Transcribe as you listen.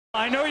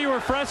I know you were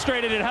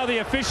frustrated at how the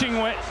officiating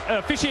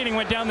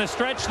went down the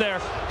stretch there,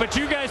 but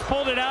you guys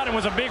pulled it out and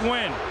was a big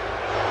win.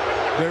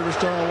 David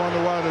Stern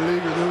wonder why the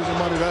league is losing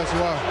money. That's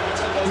why.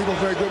 People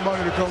pay good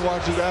money to come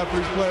watch these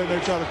athletes play, and they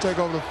try to take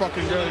over the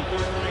fucking game.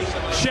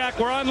 Shaq,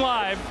 we're on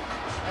live.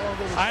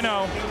 I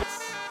know.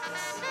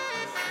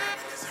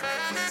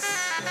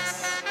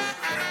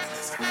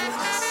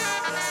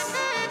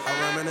 I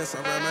reminisce.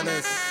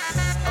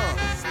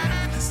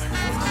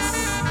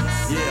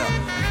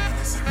 Yeah.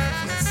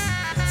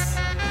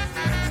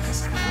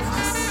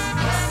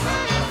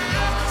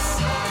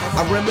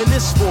 I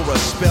reminisce for a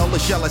spell, or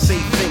shall I say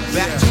think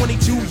back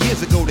 22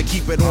 years ago to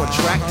keep it on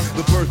track.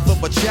 The birth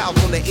of a child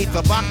on the 8th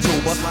of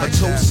October, a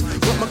toast,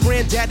 but my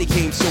granddaddy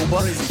came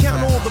sober.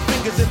 Count all the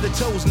fingers and the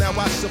toes, now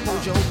I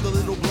suppose you hope the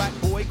little black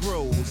boy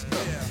grows.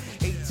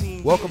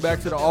 Welcome back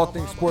to the All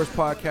Things Sports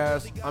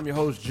Podcast. I'm your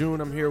host,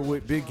 June. I'm here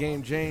with Big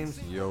Game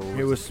James. Yo,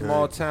 here with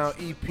Small Town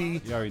EP. You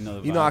already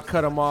know the You know I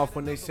cut them off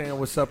when they saying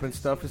what's up and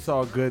stuff. It's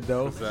all good,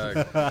 though.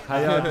 Zach. How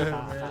y'all doing,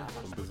 man?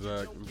 I'm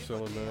Zach. I'm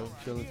chilling, man.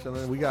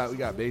 Chilling. We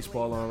got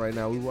baseball on right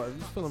now.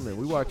 Let's fill them in.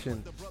 We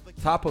watching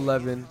Top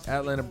 11,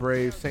 Atlanta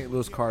Braves, St.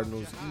 Louis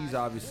Cardinals. He's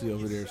obviously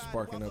over there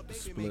sparking up the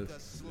split.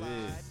 Yeah.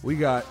 We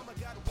got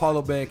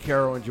Paulo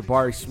Banchero and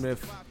Jabari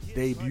Smith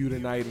debut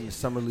tonight in the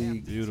Summer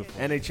League. Beautiful.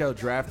 NHL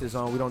draft is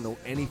on. We don't know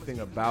anything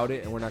about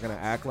it, and we're not going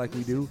to act like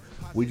we do.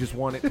 We just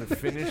want it to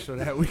finish so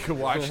that we can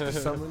watch the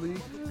Summer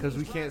League because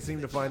we can't seem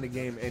to find a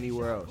game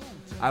anywhere else.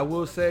 I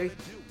will say,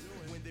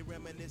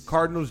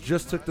 Cardinals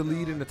just took the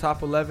lead in the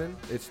top 11.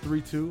 It's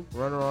 3-2.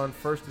 Runner on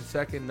first and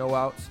second, no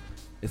outs.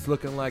 It's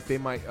looking like they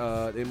might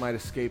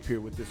escape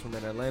here with this one.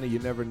 In Atlanta, you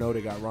never know.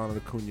 They got Ronald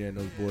Acuna and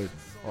those boys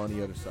on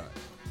the other side.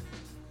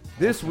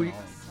 This week,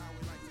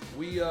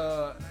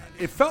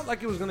 it felt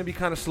like it was going to be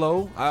kind of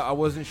slow. I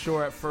wasn't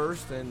sure at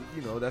first, and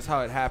that's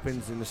how it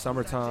happens in the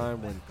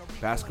summertime when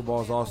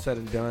basketball's all said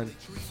and done.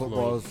 It's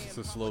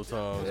a slow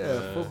time. Yeah,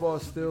 man.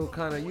 football's still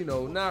kind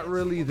of not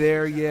really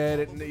there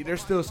yet.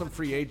 There's still some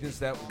free agents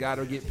that got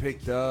to get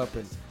picked up,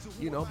 and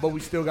but we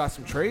still got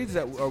some trades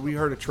we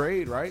heard a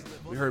trade, right?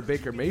 We heard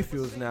Baker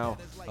Mayfield's now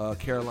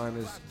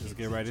Carolina's. Let's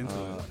get right into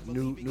it.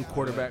 New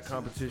quarterback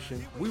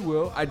competition. We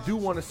will. I do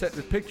want to set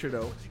the picture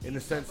though, in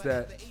the sense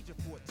that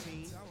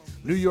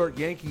New York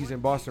Yankees and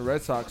Boston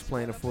Red Sox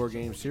playing a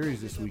 4-game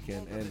series this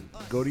weekend. And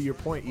go to your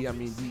point, I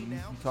mean, you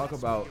talk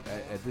about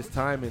at this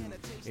time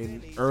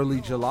in early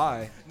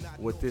July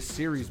what this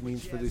series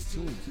means for this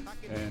team.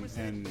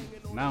 And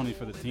not only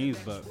for the teams,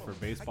 but for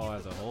baseball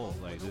as a whole.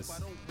 Like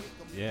this,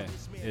 yeah,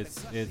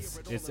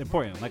 it's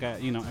important. Like I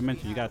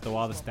mentioned, you got to throw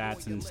all the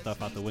stats and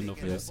stuff out the window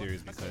for this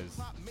series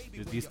because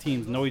these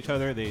teams know each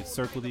other. They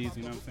circle these,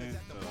 you know what I'm saying?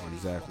 So.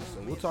 Exactly.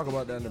 So we'll talk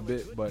about that in a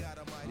bit. But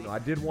I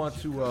did want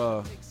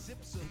to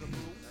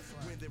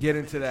get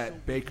into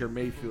that Baker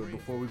Mayfield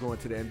before we go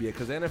into the NBA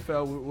because the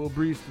NFL we'll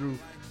breeze through.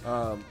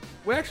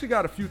 We actually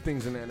got a few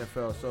things in the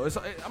NFL, so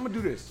I'm gonna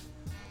do this.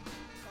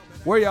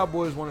 Where y'all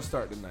boys want to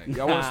start tonight?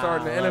 Y'all want to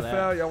start in the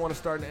NFL? Y'all want to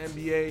start in the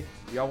NBA?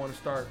 Y'all want to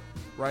start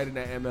right in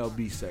that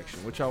MLB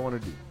section? What y'all want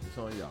to do? It's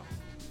on y'all.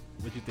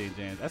 What you think,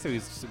 James? I say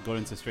we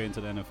going straight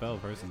into the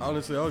NFL personally.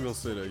 Honestly, I was going to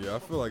say that, yeah. I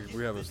feel like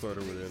we haven't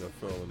started with the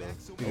NFL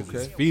enough. Okay.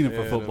 It's feeding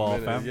for football,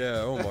 fam.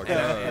 Yeah, oh my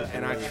God.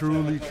 and I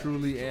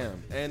truly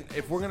am. And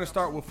if we're going to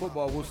start with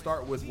football, we'll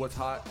start with what's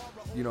hot.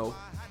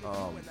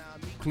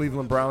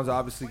 Cleveland Browns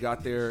obviously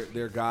got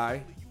their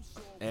guy,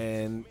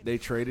 and they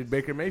traded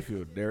Baker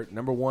Mayfield, their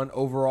number 1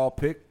 overall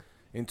pick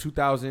in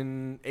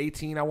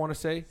 2018, I want to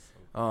say.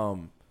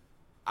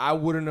 I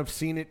wouldn't have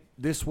seen it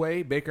this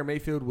way. Baker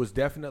Mayfield was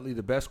definitely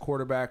the best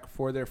quarterback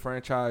for their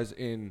franchise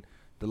in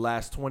the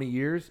last 20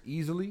 years,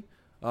 easily.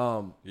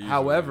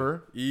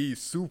 However,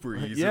 super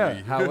easily.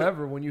 Yeah.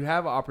 However, when you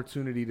have an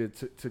opportunity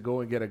to go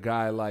and get a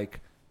guy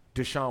like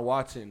Deshaun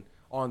Watson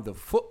on the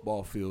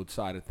football field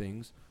side of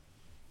things,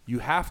 you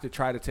have to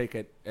try to take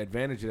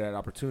advantage of that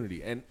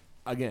opportunity. And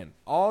again,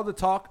 all the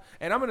talk,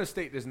 and I'm going to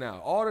state this now,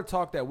 all the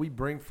talk that we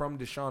bring from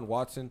Deshaun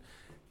Watson,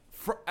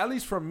 at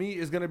least from me,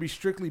 is going to be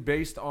strictly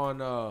based on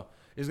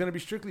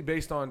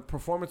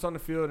performance on the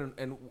field,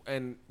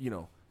 and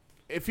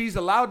if he's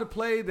allowed to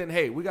play, then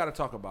hey, we got to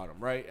talk about him,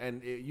 right?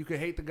 And you can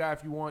hate the guy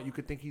if you want, you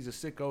could think he's a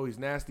sicko, he's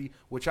nasty,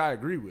 which I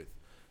agree with,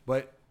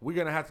 but we're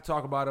going to have to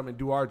talk about him and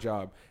do our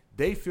job.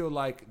 They feel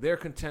like they're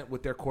content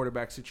with their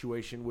quarterback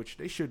situation, which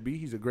they should be.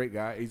 He's a great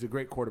guy. He's a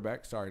great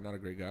quarterback. Sorry, not a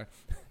great guy.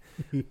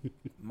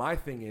 My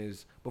thing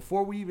is,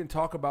 before we even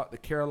talk about the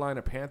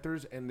Carolina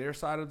Panthers and their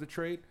side of the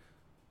trade,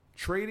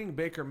 trading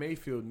Baker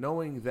Mayfield,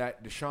 knowing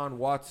that Deshaun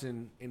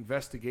Watson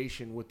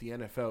investigation with the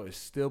NFL is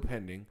still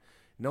pending,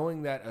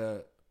 knowing that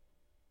a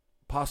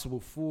possible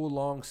full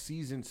long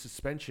season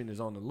suspension is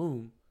on the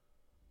loom,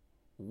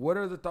 what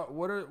are the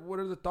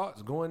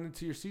thoughts going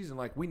into your season?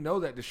 Like, we know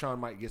that Deshaun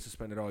might get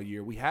suspended all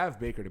year. We have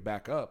Baker to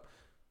back up.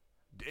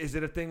 Is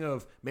it a thing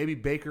of maybe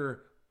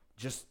Baker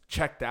just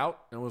checked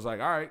out and was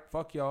like, all right,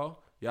 fuck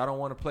y'all. Y'all don't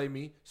want to play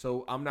me,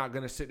 so I'm not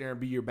going to sit there and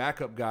be your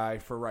backup guy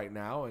for right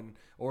now?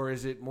 Or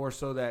is it more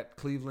so that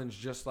Cleveland's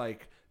just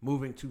like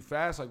moving too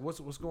fast? Like,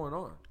 what's going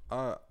on?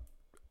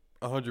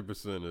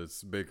 100%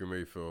 it's Baker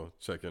Mayfield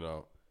checking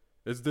out.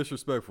 It's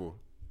disrespectful,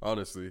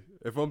 honestly.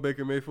 If I'm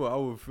Baker Mayfield, I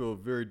would feel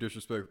very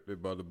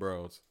disrespected by the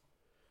Browns.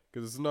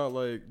 Because it's not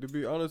like, to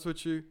be honest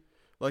with you,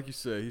 like you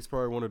said, he's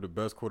probably one of the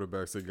best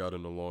quarterbacks they got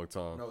in a long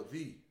time. No,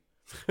 the.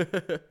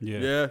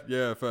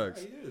 yeah,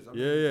 facts. Yeah,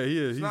 he is. He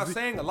is. He's not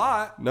saying a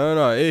lot.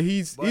 No.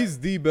 He's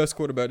the best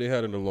quarterback they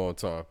had in a long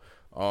time.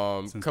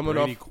 Since coming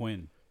Brady off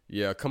Quinn.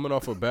 Yeah, coming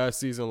off a bad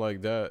season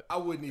like that. I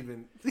wouldn't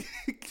even.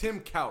 Tim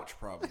Couch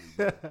probably.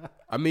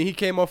 I mean, he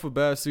came off a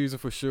bad season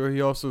for sure.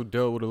 He also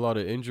dealt with a lot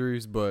of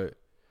injuries, but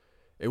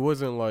it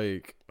wasn't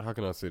like, how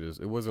can I say this?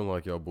 It wasn't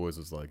like y'all boys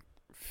was like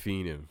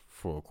fiending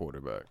for a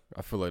quarterback.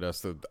 I feel like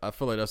that's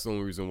the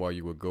only reason why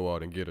you would go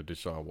out and get a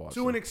Deshaun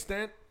Watson. To an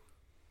extent,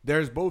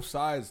 there's both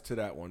sides to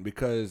that one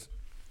because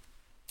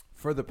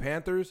for the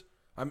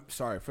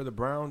for the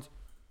Browns,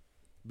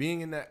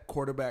 being in that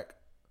quarterback,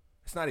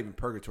 it's not even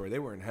purgatory. They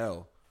were in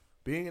hell.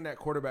 Being in that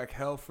quarterback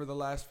hell for the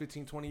last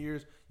 15, 20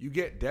 years, you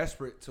get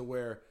desperate to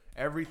where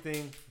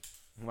everything,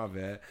 my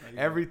bad,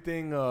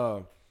 everything,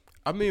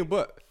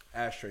 but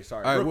ashtray,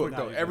 sorry. All right, real quick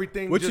though,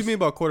 everything. What you mean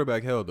by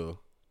quarterback hell though?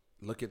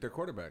 Look at their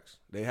quarterbacks.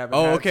 They haven't.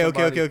 Oh, had okay.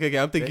 somebody-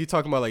 I'm thinking you're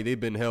talking about like they've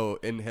been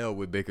in hell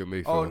with Baker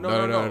Mayfield. Oh,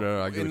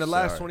 no. I get In the what you're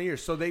last saying. 20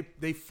 years. So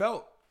they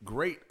felt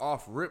great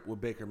off rip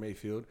with Baker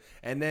Mayfield.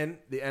 And then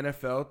the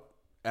NFL,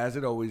 as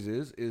it always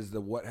is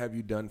the what have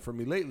you done for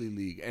me lately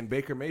league. And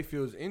Baker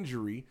Mayfield's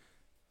injury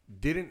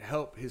didn't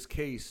help his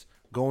case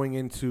going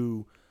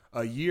into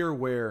a year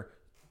where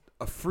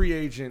a free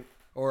agent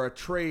or a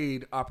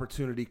trade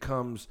opportunity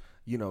comes,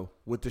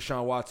 with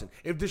Deshaun Watson.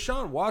 If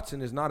Deshaun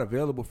Watson is not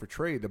available for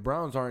trade, the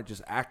Browns aren't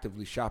just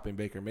actively shopping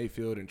Baker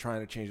Mayfield and trying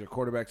to change their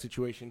quarterback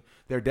situation.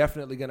 They're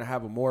definitely going to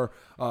have a more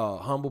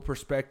humble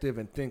perspective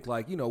and think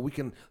like,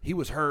 he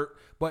was hurt,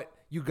 but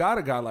you got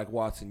a guy like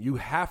Watson. You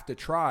have to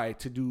try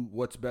to do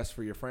what's best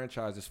for your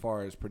franchise as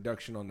far as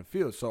production on the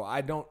field. So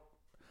I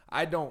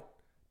don't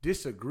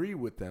disagree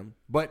with them,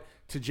 but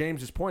to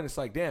James's point, it's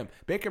like, damn,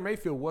 Baker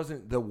Mayfield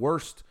wasn't the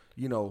worst,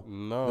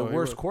 the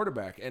worst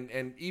quarterback.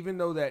 And even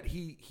though that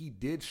he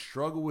did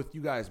struggle with you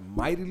guys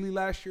mightily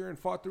last year and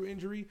fought through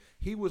injury,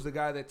 he was the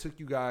guy that took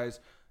you guys,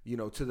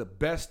 to the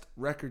best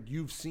record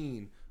you've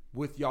seen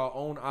with y'all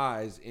own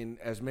eyes in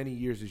as many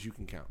years as you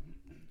can count.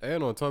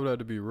 And on top of that,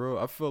 to be real,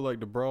 I feel like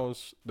the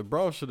Browns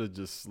should have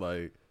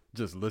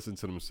just listen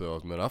to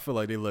themselves, man. I feel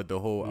like they let the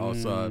whole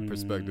outside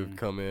perspective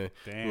come in.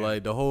 Damn.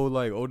 Like the whole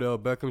Odell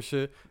Beckham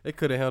shit, they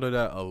could have handled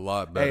that a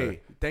lot better.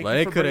 Hey, thank like you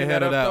they for could have bringing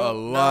handled that up, a though.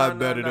 lot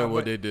better Nah, than what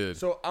but- they did.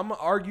 So I'm going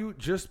to argue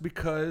just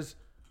because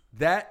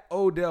that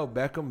Odell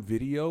Beckham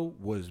video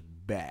was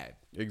bad.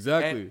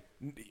 Exactly.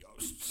 And,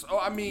 so,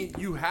 I mean,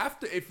 you have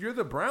to, if you're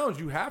the Browns,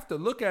 you have to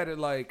look at it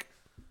like,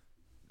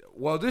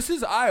 well, this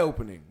is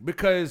eye-opening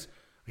because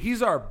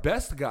he's our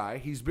best guy.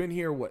 He's been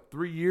here,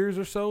 3 years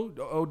or so,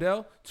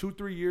 Odell?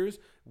 2-3 years.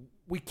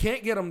 We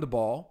can't get him the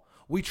ball.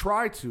 We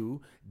try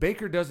to.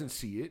 Baker doesn't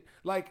see it.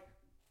 Like,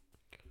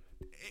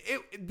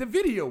 the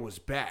video was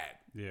bad.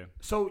 Yeah.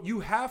 So you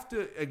have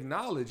to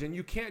acknowledge, and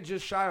you can't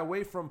just shy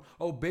away from,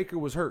 Baker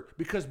was hurt.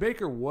 Because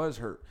Baker was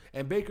hurt.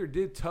 And Baker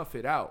did tough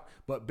it out.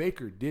 But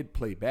Baker did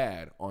play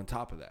bad on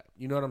top of that.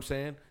 You know what I'm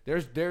saying?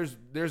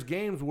 There's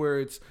games where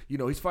it's,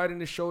 he's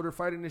fighting his shoulder.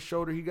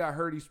 He got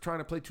hurt. He's trying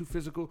to play too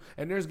physical.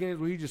 And there's games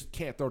where he just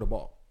can't throw the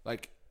ball.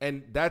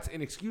 And that's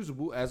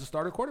inexcusable as a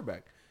starter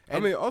quarterback.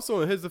 And I mean,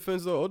 also in his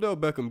defense, though, Odell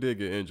Beckham did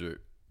get injured.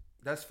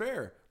 That's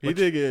fair. He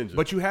did get injured.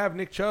 But you have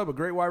Nick Chubb, a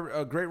great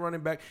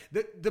running back.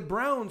 The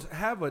Browns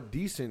have a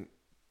decent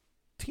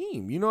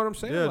team. You know what I'm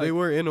saying? Yeah, they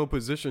were in a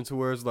position to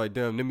where it's like,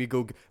 damn, let me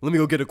go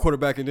get a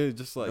quarterback, and then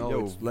just like,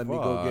 let me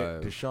go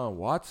get Deshaun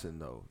Watson,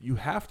 though. You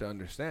have to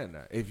understand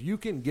that. If you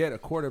can get a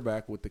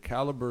quarterback with the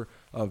caliber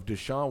of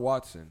Deshaun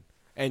Watson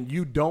and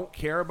you don't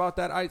care about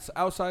that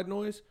outside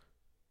noise,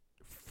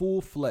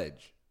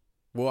 full-fledged.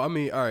 Well, I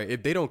mean, all right,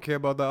 if they don't care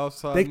about the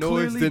outside They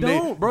noise, clearly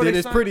don't, bro. then They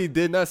it's signed-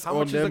 then that's How on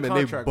much is them the and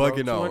they contract,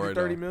 bugging bro? out right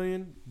 $230 now.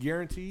 million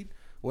guaranteed,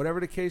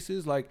 whatever the case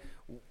is. Like,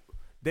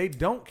 they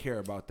don't care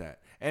about that.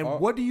 And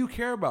what do you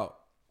care about?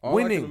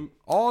 Winning.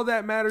 All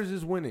that matters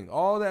is winning.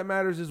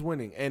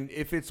 And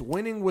if it's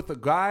winning with a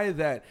guy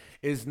that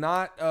is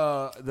not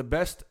the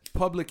best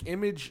public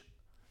image,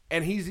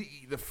 and he's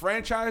the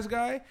franchise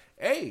guy,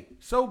 hey,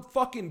 so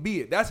fucking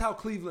be it. That's how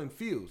Cleveland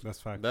feels.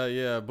 That's fact.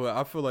 Yeah, but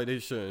I feel like they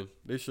shouldn't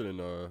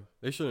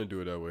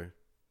do it that way.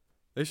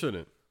 They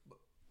shouldn't.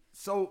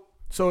 So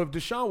if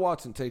Deshaun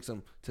Watson takes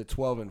them to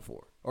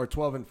 12-4 or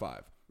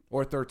 12-5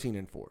 or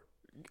 13-4,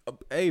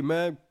 hey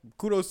man,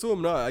 kudos to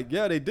them.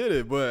 Yeah, they did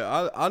it,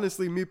 but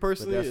honestly, me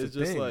personally, it's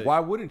just like, why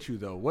wouldn't you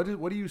though? What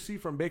do you see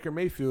from Baker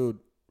Mayfield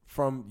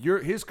from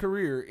his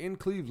career in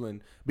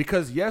Cleveland?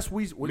 Because yes,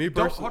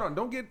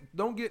 don't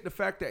get the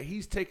fact that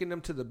he's taken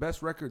them to the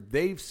best record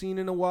they've seen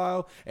in a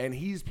while, and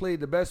he's played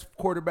the best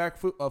quarterback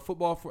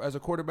football as a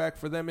quarterback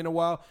for them in a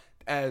while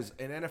as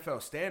an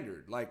NFL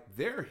standard. Like,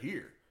 they're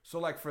here. So,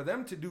 like, for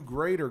them to do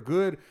great or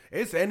good,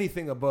 it's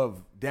anything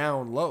above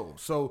down low.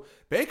 So,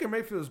 Baker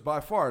Mayfield is by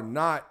far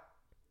not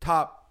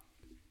top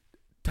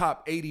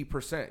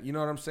 80%. You know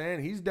what I'm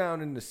saying? He's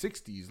down in the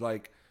 60s.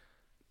 Like,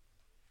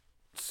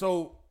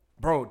 So,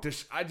 bro,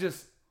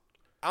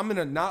 I'm going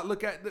to not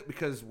look at it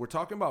because we're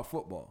talking about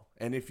football.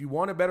 And if you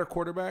want a better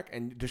quarterback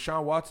and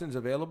Deshaun Watson's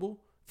available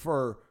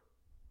for.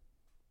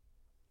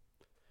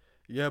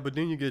 Yeah, but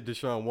then you get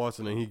Deshaun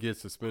Watson and he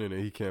gets suspended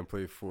and he can't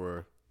play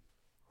for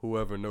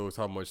whoever knows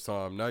how much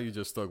time. Now you're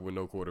just stuck with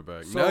no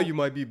quarterback. So, now you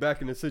might be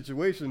back in the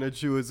situation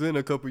that you was in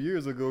a couple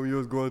years ago when you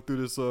was going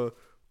through this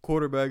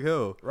quarterback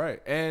hell. Right.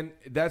 And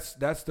that's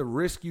the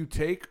risk you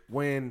take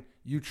when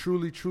you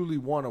truly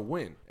want to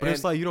win. But and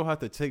it's like you don't have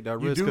to take that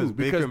risk because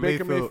Baker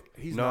Mayfield Mayfield,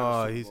 he's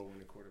not a he's Super Bowl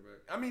winning quarterback.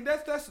 I mean,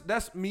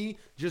 that's me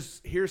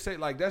just hearsay.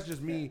 Like, that's just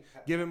me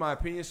giving my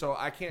opinion, so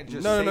I can't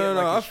just say it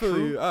like it's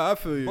true. I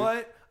feel you.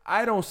 But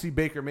I don't see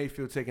Baker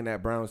Mayfield taking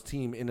that Browns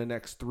team in the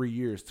next 3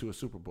 years to a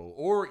Super Bowl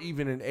or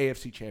even an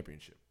AFC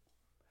championship.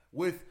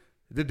 With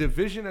the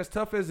division as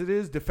tough as it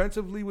is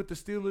defensively with the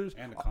Steelers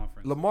and the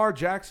conference, Lamar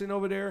Jackson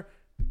over there,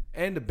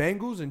 and the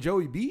Bengals and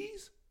Joey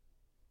B's,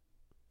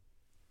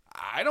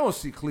 I don't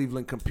see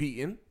Cleveland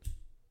competing.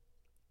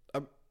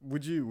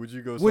 Would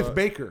you go with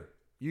Baker?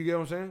 You get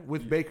what I'm saying?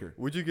 With Baker.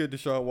 Would you get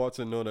Deshaun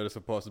Watson knowing that it's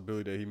a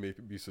possibility that he may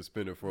be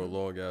suspended for a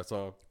long ass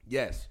time?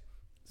 Yes.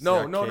 See,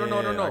 No.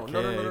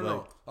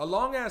 Like, A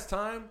long ass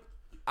time.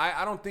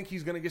 I don't think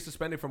he's gonna get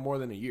suspended for more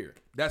than a year.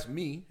 That's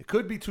me. It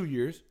could be 2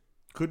 years.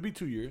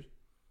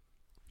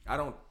 I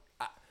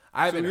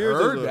haven't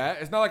heard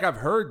that. It's not like I've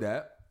heard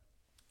that.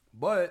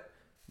 But,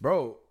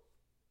 bro,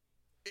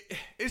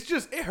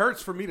 it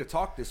hurts for me to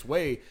talk this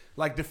way,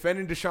 like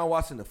defending Deshaun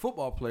Watson, the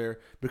football player,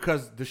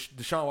 because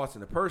Deshaun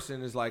Watson, the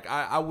person, is like,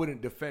 I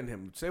wouldn't defend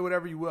him. Say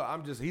whatever you will.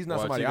 He's not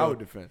somebody I would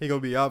defend. He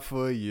going to be out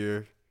for a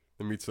year.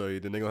 Let me tell you.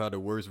 Then they're going to have the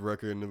worst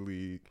record in the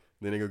league.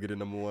 Then they're going to get the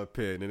number one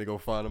pick. Then they're going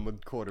to find him a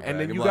quarterback. And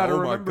then you got to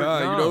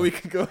remember, we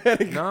can go ahead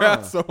and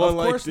grab someone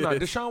like this. Of course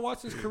not. Deshaun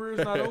Watson's career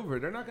is not over.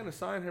 They're not going to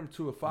sign him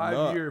to a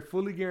 5-year,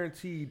 fully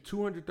guaranteed,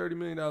 $230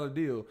 million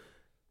deal.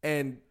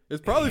 And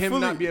it's probably him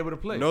fully, not be able to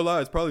play. No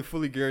lie, it's probably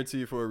fully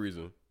guaranteed for a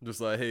reason. Just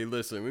like, hey,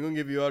 listen, we're gonna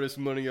give you all this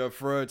money up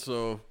front,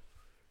 so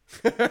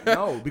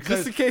no,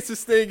 because just in case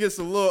this thing gets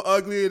a little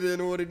uglier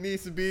than what it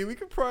needs to be, we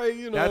could probably,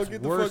 get the fuck up out of here.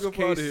 That's worst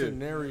case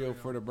scenario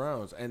for the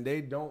Browns, and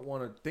they don't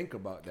want to think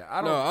about that.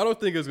 I don't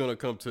think it's gonna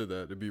come to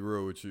that. To be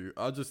real with you,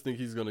 I just think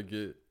he's gonna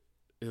get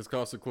his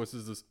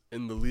consequences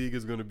in the league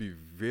is gonna be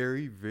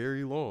very,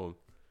 very long.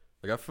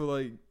 Like I feel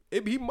like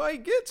he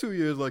might get 2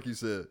 years, like you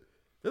said.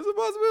 There's a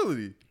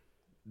possibility.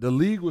 The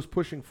league was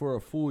pushing for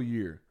a full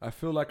year. I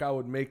feel like I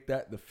would make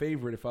that the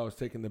favorite if I was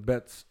taking the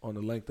bets on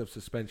the length of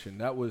suspension.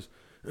 That was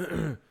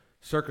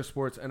Circa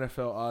Sports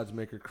NFL odds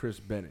maker Chris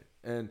Bennett.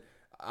 And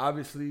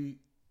obviously,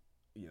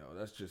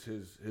 that's just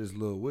his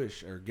little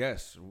wish or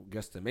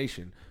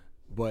guesstimation.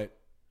 But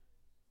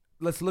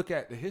let's look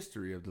at the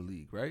history of the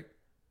league, right?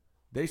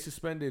 They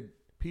suspended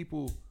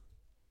people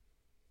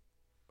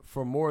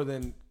for more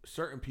than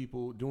certain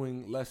people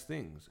doing less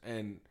things.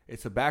 And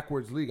it's a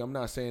backwards league. I'm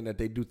not saying that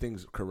they do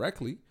things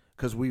correctly,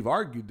 because we've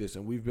argued this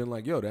and we've been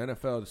like, yo, the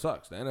NFL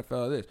sucks. The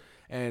NFL this.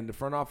 And the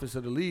front office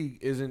of the league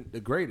isn't the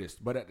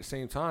greatest. But at the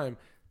same time,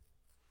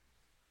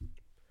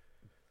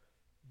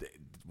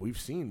 we've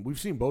seen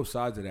both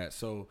sides of that.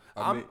 So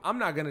I'm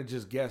not going to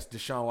just guess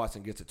Deshaun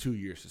Watson gets a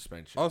 2-year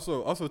suspension.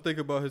 Also think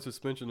about his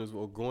suspension as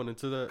well going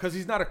into that. Because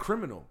he's not a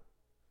criminal.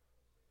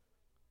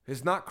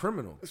 It's not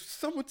criminal.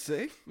 Some would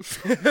say.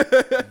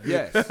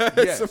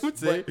 Yes. Some would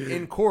say. But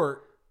in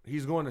court,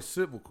 he's going to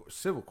civil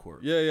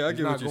court. Yeah, I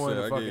get what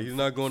you're saying. He's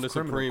not going to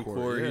Supreme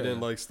Court. Yeah. He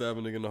didn't stab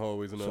a nigga in the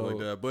hallways and nothing like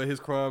that. But his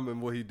crime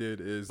and what he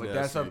did is But nasty.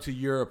 that's up to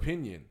your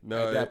opinion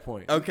at that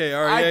point. Okay,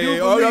 all right. I do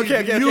believe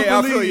Okay.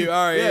 I feel you.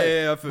 All right,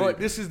 yeah, I feel you. But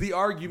this is the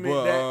argument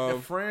that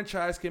the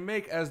franchise can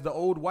make, as the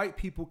old white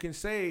people can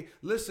say,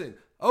 listen,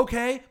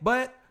 okay,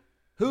 but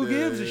who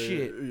gives a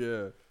shit?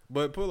 Yeah.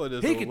 But put it like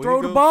this. He can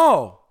throw the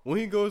ball. When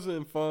he goes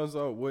and finds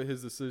out what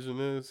his decision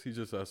is, he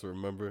just has to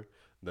remember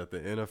that the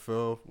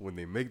NFL, when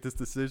they make this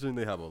decision,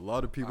 they have a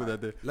lot of people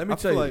that they. Let me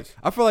tell you this.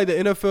 I feel like the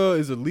NFL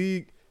is a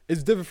league.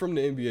 It's different from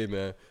the NBA,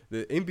 man.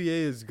 The NBA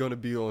is going to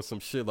be on some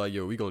shit like,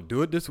 yo, we're going to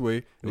do it this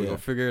way, and we're going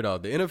to figure it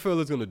out. The NFL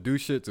is going to do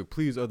shit to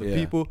please other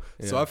people.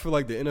 Yeah. So I feel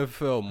like the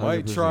NFL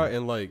might 100%. Try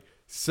and,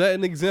 set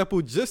an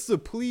example just to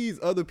please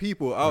other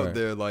people out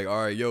there. Like,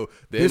 all right, yo,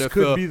 this NFL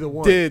could be the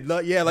one. Did.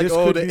 The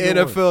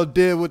NFL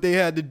did what they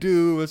had to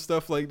do and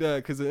stuff like that.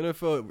 Because the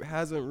NFL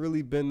hasn't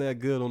really been that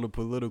good on the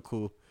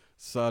political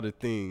side of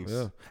things.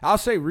 Yeah. I'll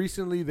say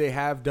recently they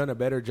have done a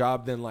better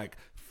job than 4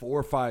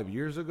 or 5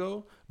 years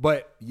ago.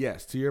 But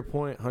yes, to your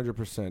point, 100%.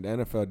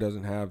 The NFL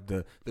doesn't have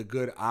the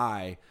good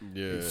eye.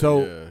 Yeah.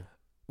 So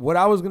what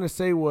I was gonna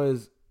say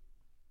was,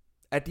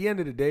 at the end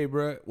of the day,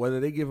 bro, whether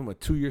they give him a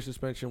 2-year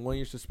suspension,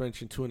 1-year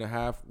suspension,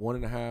 2.5,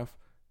 1.5,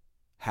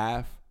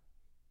 half.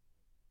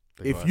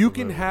 If you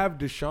can have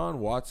Deshaun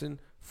Watson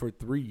for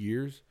 3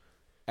 years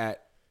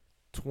at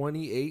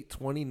 28,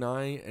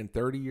 29, and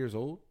 30 years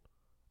old,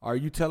 are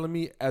you telling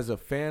me, as a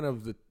fan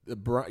of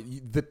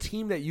the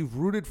team that you've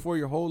rooted for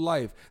your whole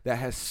life that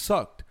has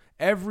sucked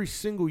every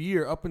single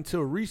year up until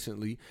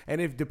recently,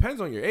 and it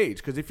depends on your age,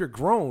 because if you're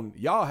grown,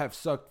 y'all have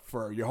sucked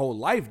for your whole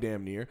life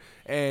damn near,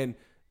 and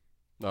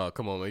Oh,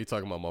 come on, man. You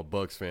talking about my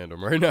Bucks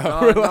fandom right now.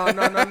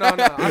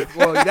 No.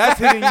 Well, that's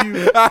hitting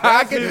you.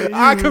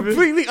 I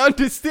completely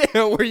understand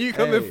where you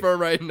coming from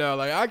right now.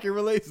 Like, I can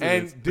relate to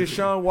And this.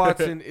 Deshaun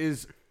Watson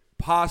is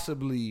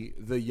possibly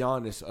the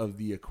Giannis of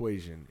the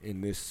equation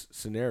in this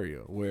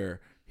scenario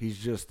where he's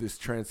just this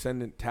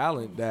transcendent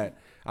talent that,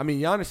 I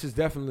mean, Giannis is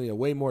definitely a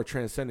way more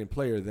transcendent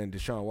player than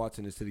Deshaun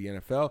Watson is to the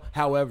NFL.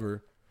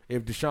 However,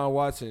 if Deshaun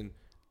Watson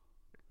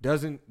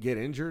doesn't get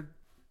injured,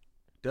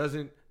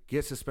 doesn't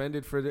get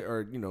suspended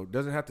or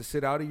doesn't have to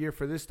sit out a year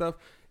for this stuff,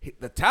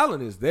 the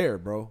talent is there,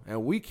 bro,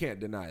 and we can't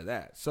deny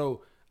that.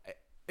 So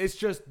it's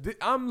just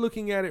I'm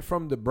looking at it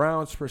from the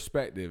Browns'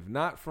 perspective,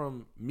 not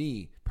from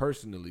me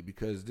personally,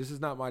 because this is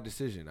not my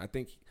decision. I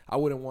think I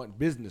wouldn't want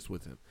business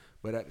with him,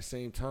 but at the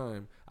same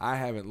time, I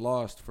haven't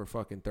lost for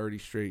fucking 30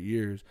 straight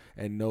years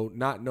and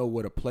not know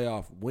what a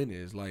playoff win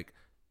is. Like,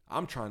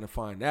 I'm trying to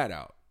find that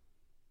out,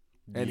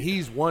 and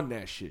he's won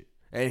that shit,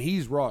 and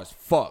he's raw as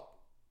fuck.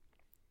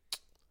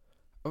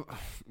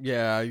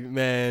 Yeah,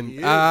 man.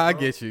 Is, I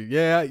bro. get you.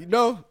 Yeah,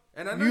 no.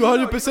 And I know You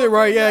 100%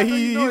 right. Yeah,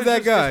 he's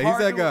that guy. He's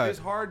that guy. It's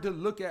hard to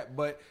look at,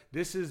 but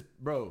this is,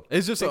 bro.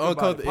 It's just think an about it.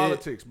 uncomfortable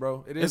Politics,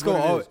 bro. It is. It's gonna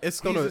what it al- is. it's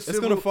gonna- He's a it's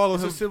gonna follow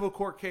It's him. a civil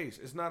court case.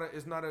 It's not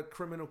a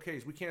criminal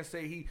case. We can't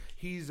say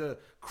he's a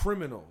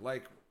criminal.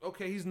 Like,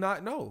 okay, he's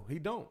not. No, he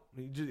don't.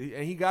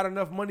 He got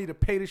enough money to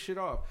pay the shit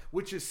off,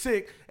 which is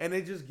sick. And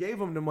they just gave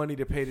him the money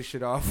to pay the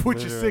shit off,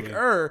 which is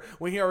sicker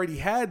when he already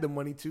had the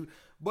money to.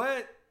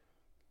 But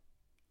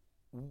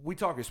we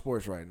talking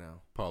sports right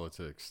now.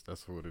 Politics.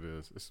 That's what it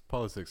is. It's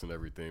politics and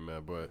everything,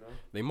 man. But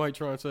they might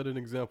try and set an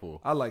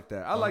example. I like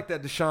that. I like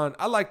that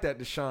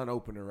Deshaun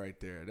opener right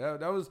there.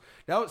 That was.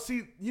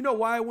 See, you know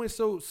why it went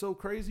so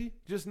crazy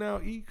just now,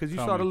 E? Because you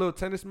saw the little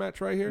tennis match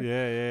right here.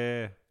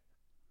 Yeah.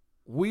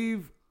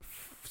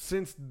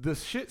 Since the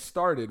shit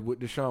started with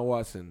Deshaun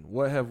Watson,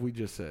 what have we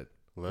just said?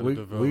 Let it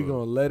develop. We're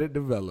gonna let it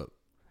develop.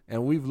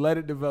 And we've let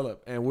it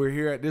develop, and we're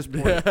here at this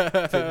point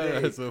today,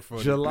 That's so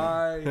funny.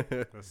 July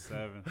The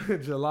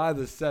 7th. July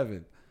the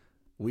 7th.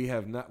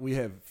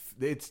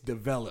 It's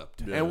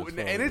developed, Yeah, and that's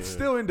fine, it's yeah.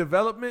 still in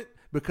development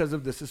because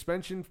of the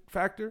suspension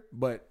factor.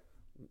 But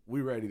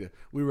we ready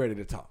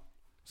to talk.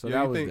 So Yeah,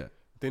 that you was think, that.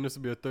 think this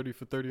will be a 30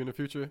 for 30 in the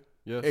future?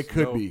 Yes. It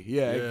could No? be,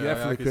 yeah, it I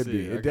definitely can could see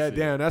be. it. I can see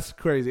Damn, it. that's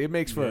crazy. It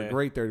makes for a Yeah.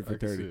 great 30 for I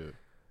can see 30. it.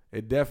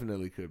 It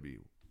definitely could be.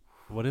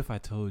 What if I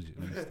told you?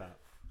 Let me stop.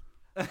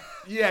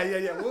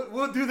 Yeah.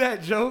 We'll do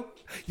that, Joe.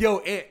 Yo,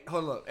 Ant,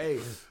 hold up. Hey,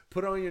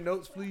 put on your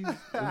notes, please.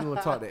 We want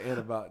to talk to Ant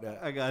about that.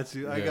 I got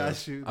you.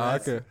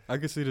 Yeah. I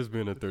can see this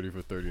being a 30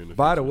 for 30 in the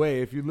By future. the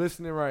way, if you're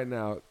listening right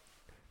now,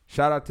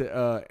 shout out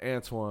to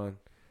Antoine,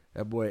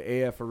 that boy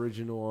AF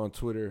Original on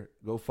Twitter.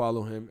 Go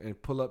follow him and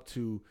pull up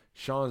to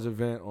Sean's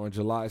event on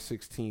July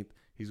 16th.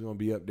 He's going to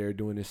be up there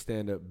doing his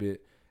stand-up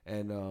bit.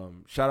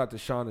 And shout out to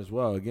Sean as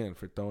well, again,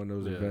 for throwing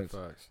those events.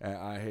 Facts.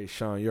 I hate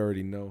Sean, you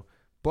already know.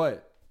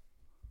 But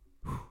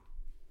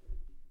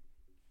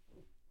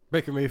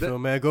Baker Mayfield,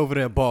 man, go over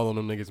there and ball on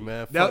them niggas,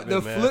 man. Fuck the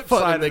them, man. flip Fuck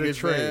side them of the niggas,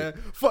 trade. man.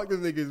 Fuck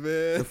them niggas,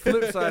 man. the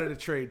flip side of the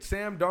trade,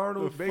 Sam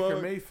Darnold, The Baker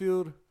fuck?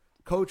 Mayfield,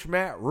 Coach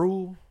Matt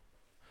Rule,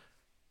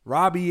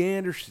 Robbie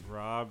Anderson.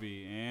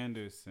 Robbie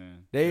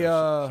Anderson. They,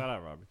 shout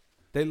out Robbie.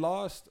 They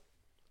lost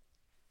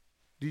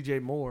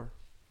DJ Moore.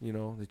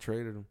 They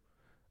traded him.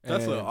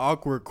 That's And an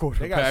awkward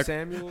quarterback. They got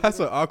Samuel. That's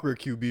an awkward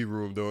QB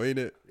room, though, ain't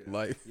it?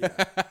 Like,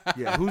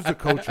 Yeah, who's the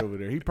coach over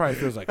there? He probably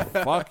feels like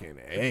fucking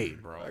A,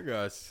 bro. I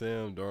got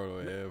Sam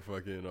Darnold and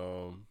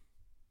fucking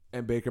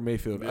And Baker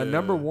Mayfield, Yeah. a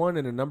number 1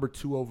 and a number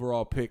 2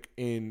 overall pick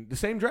in the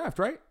same draft,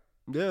 right?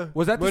 yeah.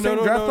 Was that the But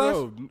same draft class?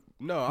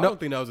 No, I No. don't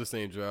think that was the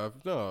same draft.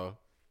 No.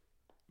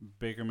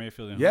 Baker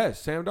Mayfield. And Yes,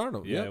 Sam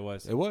Darnold. Yeah, Yep. it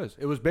was.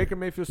 It was Baker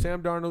Mayfield,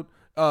 Sam Darnold,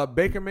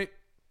 Baker Mayfield,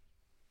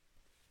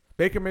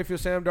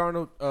 Sam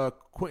Darnold,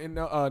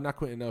 not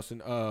Quentin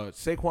Nelson,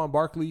 Saquon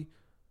Barkley,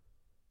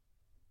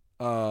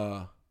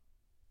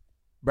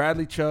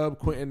 Bradley Chubb,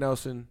 Quentin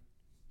Nelson.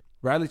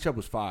 Bradley Chubb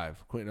was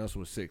 5. Quentin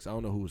Nelson was 6. I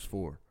don't know who was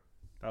 4.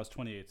 That was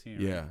 2018.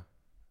 Right? Yeah,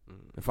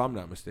 if I'm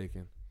not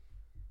mistaken.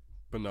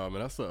 But no,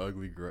 man, that's an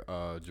ugly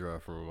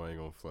draft room. I ain't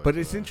gonna flex. But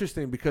it's man.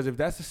 interesting because if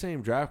that's the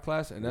same draft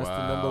class and that's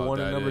the number Wow, 1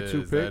 and that number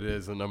 2 is- pick, That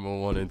is a number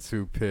 1 and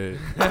 2 pick.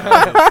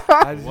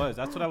 It was.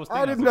 That's what I was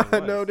thinking. I did was like, not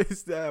it was.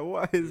 notice that.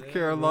 Why is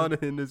Carolina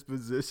in this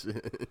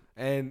position?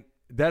 and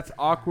that's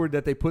awkward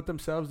that they put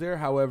themselves there.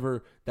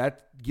 However,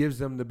 that gives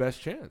them the best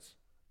chance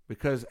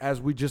because,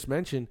 as we just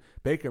mentioned,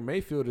 Baker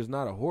Mayfield is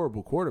not a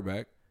horrible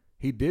quarterback.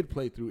 He did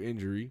play through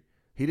injury.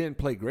 He didn't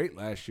play great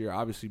last year,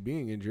 obviously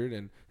being injured,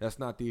 and that's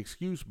not the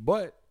excuse.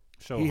 But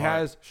Show he heart.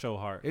 has Show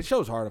heart. it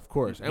shows hard, of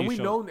course, and We've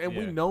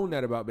known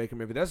that about Baker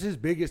Mayfield. That's his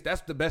biggest.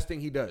 That's the best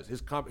thing he does.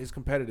 His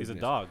competitiveness. He's a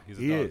dog.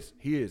 He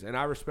is, and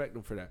I respect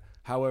him for that.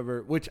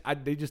 However,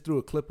 they just threw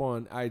a clip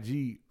on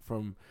IG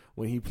from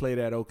when he played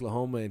at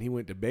Oklahoma and he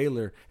went to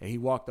Baylor and he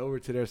walked over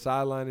to their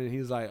sideline and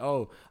he's like,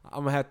 "Oh,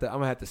 I'm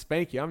gonna have to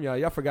spank you.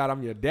 Y'all forgot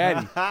I'm your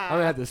daddy. I'm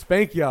gonna have to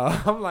spank y'all."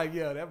 I'm like,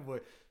 "Yeah, that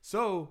boy."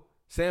 So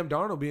Sam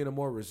Darnold being a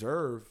more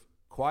reserved,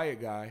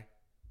 quiet guy,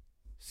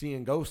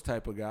 seeing ghosts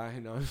type of guy.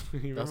 You know,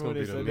 That's gonna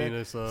be the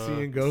meanest.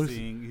 Seeing ghosts.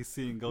 He's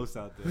seeing ghosts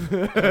out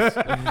there.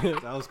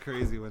 That was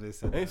crazy when they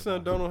said Ain't that.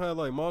 Sam Darnold had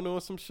like mono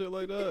or some shit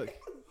like that?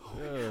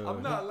 Yeah.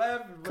 I'm not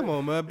laughing. Come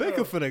on, man.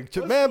 Baker finna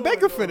kill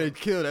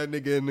that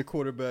nigga in the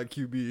quarterback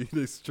QB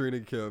this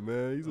training camp,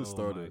 man. He's a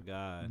starter. Oh my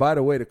God. By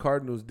the way, the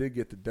Cardinals did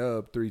get the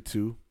dub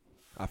 3-2.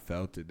 I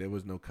felt it. There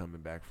was no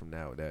coming back from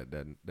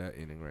that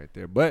inning right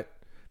there. But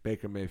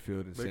Baker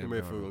Mayfield and Sam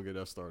Mayfield Darnold, gonna get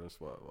that starting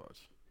spot.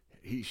 Watch.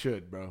 he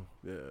should, bro.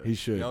 Yeah, He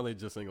should. Y'all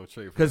just ain't gonna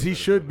trade Because he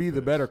should be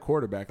the better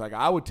quarterback. Like,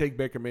 I would take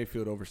Baker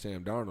Mayfield over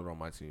Sam Darnold on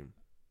my team.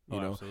 You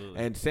know, absolutely.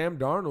 and Sam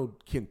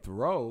Darnold can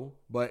throw,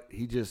 but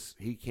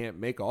he can't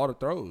make all the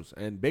throws,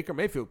 and Baker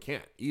Mayfield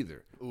can't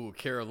either. Ooh,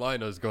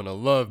 Carolina's gonna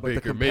love But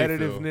Baker the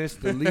Mayfield. competitiveness,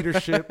 the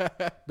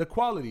leadership, the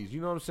qualities.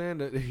 You know what I'm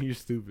saying? You're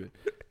stupid.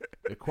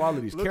 The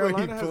qualities. Look what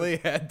he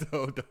played at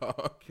though,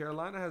 dog.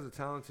 Carolina has a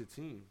talented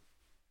team,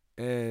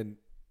 and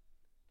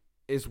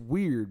it's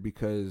weird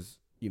because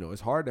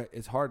it's hard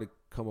to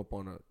come up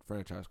on a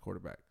franchise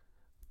quarterback.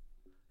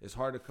 It's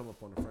hard to come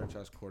up on a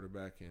franchise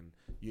quarterback, and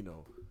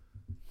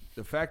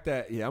the fact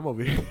that I'm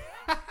over here.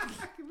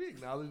 Can we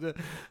acknowledge that?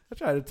 I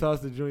tried to toss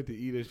the joint to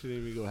eat. It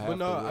shouldn't even go half. But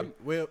no,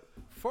 well,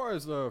 as far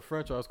as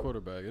franchise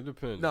quarterback, it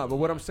depends. No, but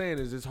what I'm saying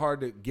is it's hard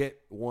to get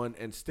one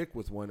and stick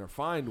with one or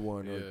find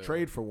one or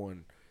trade for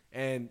one.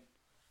 And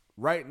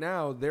right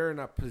now they're in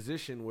a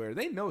position where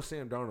they know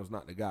Sam Darnold's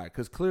not the guy,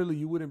 because clearly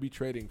you wouldn't be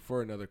trading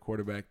for another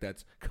quarterback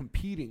that's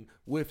competing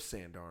with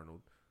Sam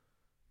Darnold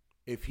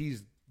if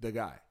he's the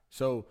guy.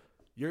 So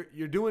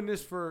you're doing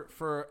this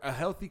for a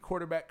healthy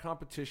quarterback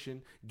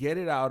competition. Get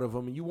it out of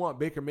him. And you want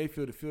Baker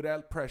Mayfield to feel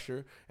that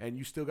pressure, and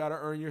you still got to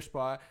earn your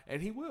spot,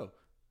 and he will.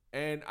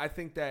 And I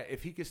think that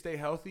if he can stay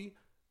healthy,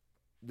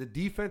 the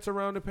defense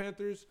around the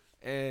Panthers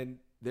and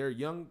their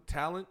young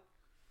talent,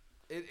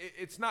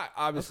 it's not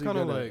obviously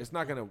it's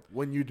not gonna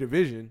win you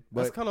division,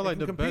 but that's kind of like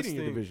the best in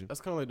your thing. division. That's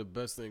kind of like the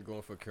best thing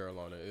going for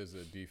Carolina is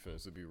the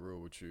defense. To be real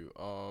with you,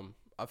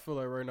 I feel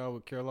like right now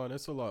with Carolina,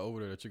 it's a lot over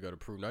there that you got to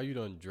prove. Now you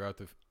done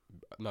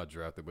not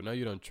drafted, but now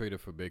you done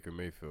traded for Baker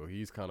Mayfield.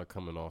 He's kind of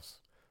coming off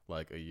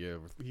like a year.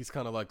 He's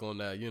kind of like on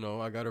that,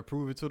 I got to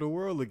prove it to the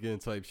world again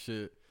type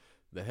shit.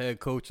 The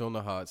head coach on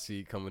the hot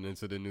seat coming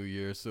into the new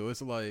year, so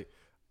it's like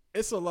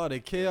it's a lot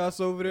of chaos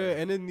over there,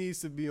 and it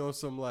needs to be on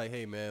some like,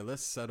 hey man,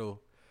 let's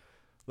settle.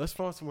 Let's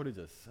find somewhere to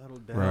just settle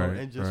down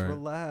and just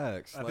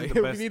relax. Like,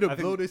 we need to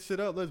blow this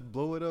shit up. Let's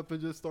blow it up and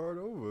just start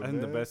over. I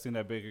think the best thing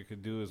that Baker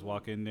could do is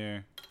walk in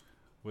there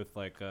with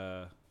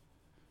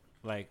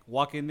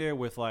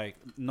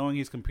knowing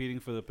he's competing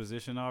for the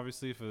position,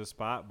 obviously for the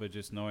spot, but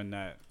just knowing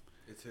that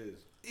it's his.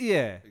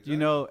 Yeah,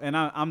 exactly. And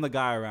I'm the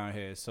guy around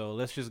here, so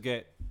let's just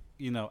get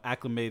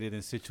acclimated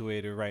and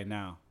situated right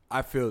now.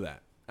 I feel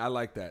that. I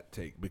like that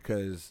take,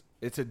 because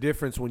it's a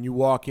difference when you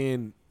walk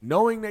in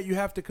knowing that you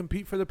have to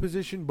compete for the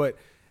position, but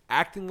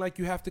acting like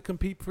you have to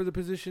compete for the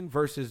position,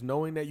 versus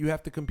knowing that you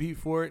have to compete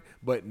for it,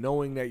 but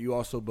knowing that you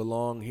also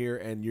belong here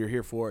and you're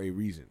here for a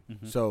reason.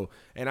 Mm-hmm. So,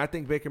 and I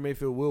think Baker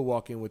Mayfield will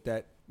walk in with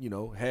that,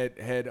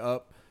 head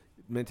up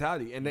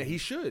mentality, and that he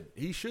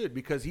should,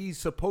 because he's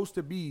supposed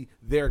to be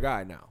their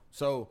guy now.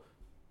 So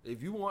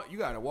if you want, you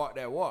got to walk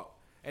that walk.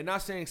 And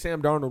not saying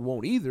Sam Darnold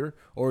won't either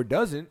or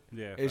doesn't.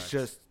 Yeah, it's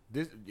just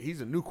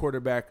he's a new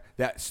quarterback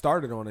that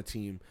started on a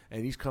team,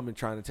 and he's coming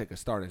trying to take a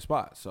starting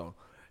spot. So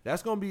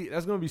that's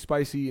gonna be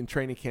spicy in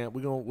training camp.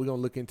 We're gonna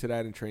look into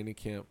that in training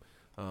camp,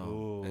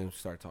 and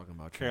start talking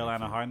about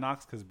Carolina Hard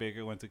Knocks, because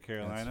Baker went to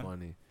Carolina. That's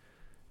funny.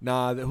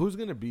 Nah, who's it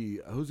gonna be?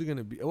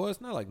 Well,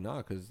 it's not like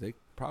because they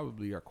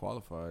probably are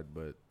qualified,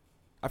 but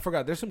I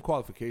forgot. There's some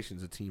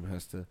qualifications a team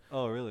has to.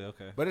 Oh, really?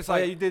 Okay. But it's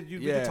you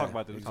did talk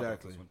about this.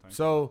 Exactly. One time.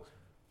 So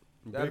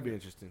that'd be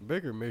interesting.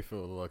 Baker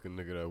Mayfield look like a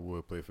nigga that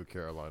would play for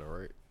Carolina,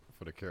 right?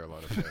 For the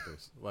Carolina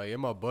Panthers. Like,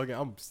 am I bugging?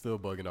 I'm still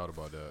bugging out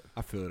about that.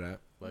 I feel that.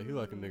 Like, he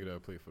like a nigga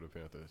that played for the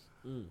Panthers.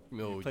 He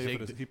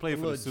played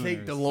for the Sooners.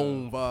 Jake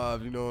DeLone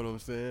vibe, you know what I'm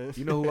saying?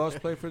 You know who else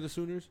played for the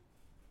Sooners?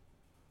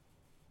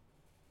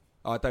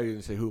 Oh, I thought you were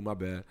going to say who. My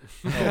bad.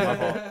 Oh, my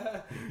fault.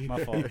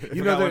 My fault.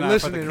 You know they're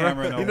listening,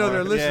 right? You know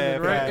they're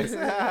listening, right?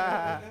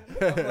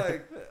 I'm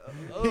like,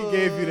 he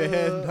gave you the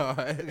head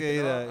nod.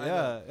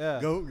 Yeah.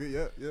 Go,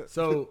 yeah.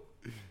 So,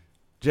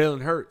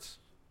 Jalen Hurts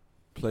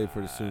played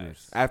for the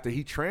Sooners after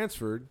he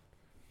transferred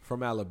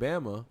from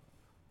Alabama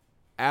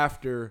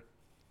after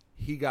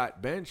he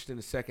got benched in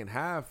the second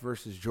half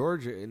versus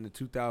Georgia in the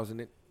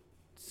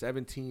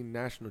 2017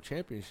 national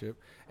championship,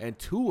 and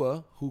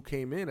Tua, who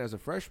came in as a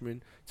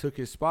freshman, took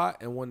his spot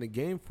and won the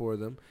game for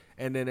them,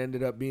 and then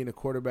ended up being a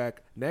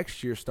quarterback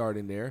next year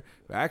starting there.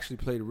 Actually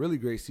played a really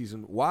great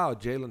season, while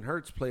Jalen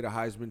Hurts played a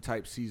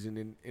Heisman-type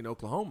season in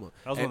Oklahoma.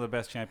 That was one of the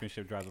best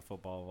championship drives of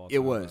football of all time.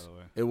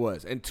 It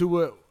was. And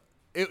Tua,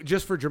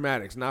 just for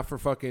dramatics, not for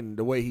fucking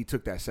the way he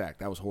took that sack.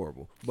 That was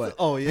horrible. But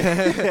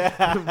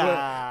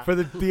but for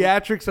the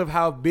theatrics of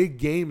how big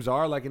games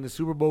are, like in the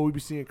Super Bowl, we be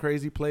seeing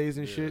crazy plays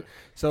and shit.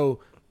 So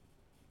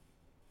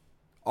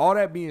all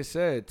that being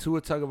said,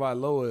 Tua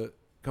Tagovailoa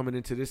coming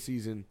into this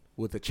season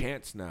with a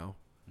chance now,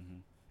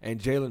 and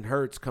Jalen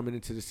Hurts coming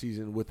into the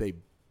season with a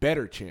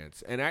better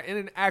chance and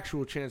an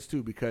actual chance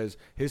too, because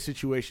his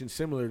situation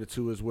similar to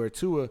Tua's, where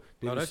Tua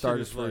didn't start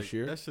his first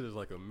year. That shit is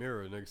like a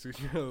mirror next to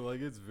each other. Like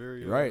it's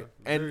very right,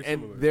 very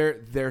and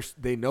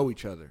they know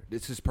each other.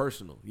 This is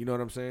personal. You know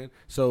what I'm saying?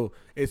 So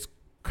it's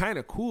kind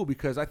of cool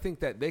because I think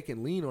that they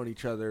can lean on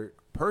each other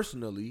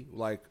personally,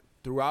 like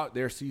throughout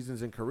their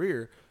seasons and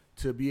career,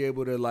 to be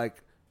able to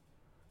like,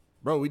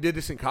 bro, we did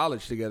this in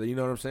college together, you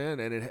know what I'm saying?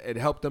 And it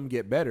helped them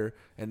get better,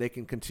 and they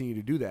can continue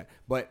to do that.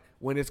 But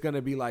when it's going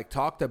to be, like,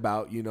 talked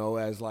about, you know,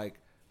 as, like,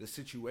 the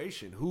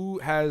situation,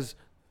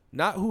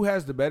 not who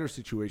has the better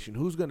situation,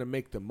 who's going to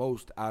make the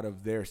most out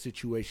of their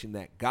situation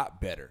that got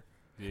better.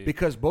 Yeah.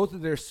 Because both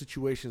of their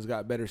situations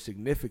got better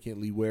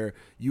significantly, where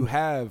you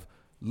have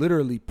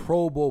literally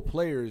Pro Bowl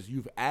players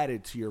you've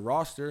added to your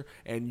roster,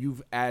 and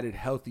you've added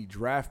healthy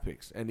draft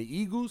picks. And the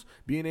Eagles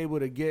being able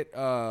to get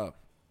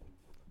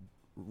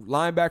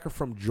linebacker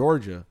from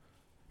Georgia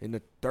in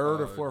the third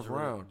or fourth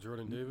round.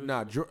 Jordan Davis?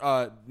 No.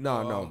 I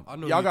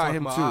know Y'all got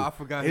him about. too. I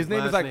forgot his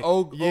name is like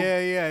Og.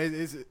 Yeah.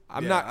 It's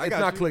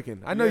not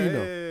clicking. I know you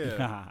know.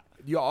 Yeah.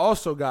 You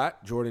also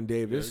got Jordan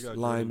Davis,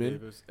 lineman.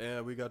 Davis,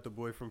 and we got the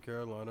boy from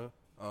Carolina,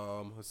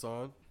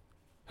 Hassan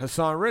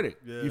Reddick.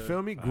 Yeah. You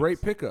feel me?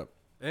 Great pickup.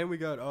 And we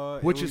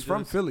got which is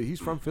from Philly. He's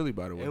from Philly,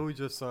 by the way. And we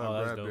just signed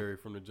Bradbury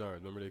from the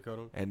Giants. Remember they cut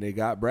him? And they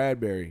got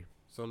Bradbury.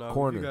 So now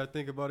corner. you got to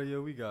think about it,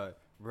 we got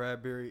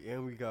Bradbury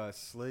and we got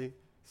Slay.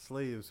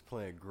 Slay was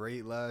playing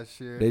great last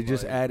year. They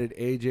just added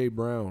A.J.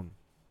 Brown.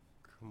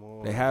 Come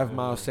on. They have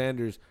Miles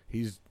Sanders.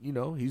 He's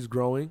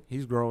growing.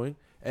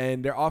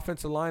 And their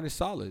offensive line is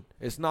solid.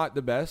 It's not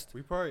the best,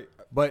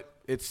 but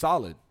it's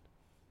solid.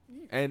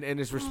 And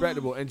it's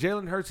respectable. And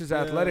Jalen Hurts is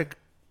athletic.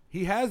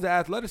 He has the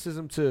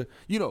athleticism to,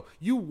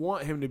 you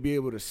want him to be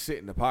able to sit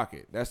in the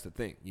pocket. That's the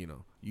thing,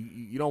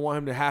 You don't want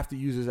him to have to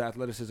use his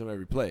athleticism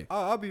every play.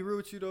 I'll be real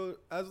with you, though.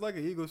 As like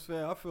an Eagles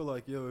fan, I feel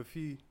like,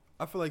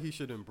 I feel like he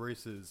should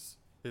embrace his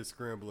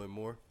scrambling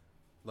more.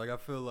 Like, I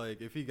feel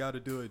like if he got to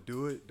do it.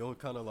 Don't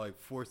kind of, like,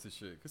 force the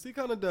shit. Because he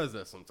kind of does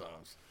that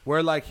sometimes.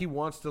 Where, like, he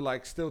wants to,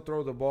 like, still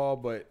throw the ball,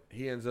 but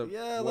he ends up.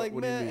 Yeah, what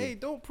man, hey,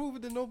 don't prove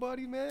it to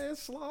nobody, man.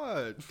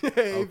 Slide.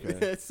 Okay.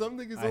 Man, some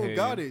niggas don't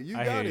got it. You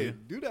got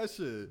it. Do that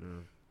shit. Yeah.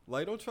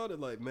 Like, don't try to,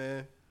 like,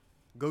 man,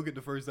 go get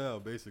the first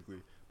down, basically.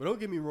 But don't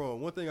get me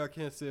wrong. One thing I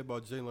can't say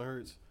about Jalen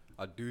Hurts,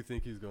 I do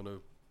think he's going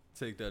to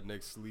take that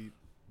next leap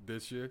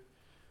this year.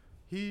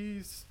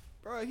 He's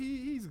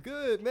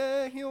good,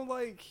 man. He don't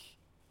like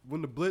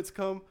when the blitz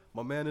come.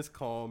 My man is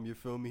calm. You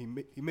feel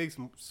me? He makes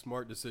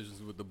smart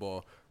decisions with the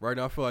ball. Right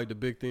now, I feel like the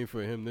big thing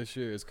for him this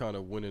year is kind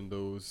of winning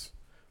those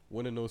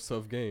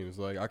tough games.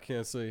 Like, I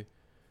can't say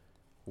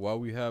while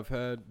we have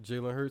had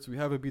Jalen Hurts, we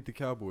haven't beat the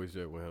Cowboys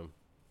yet with him.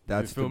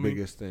 That's the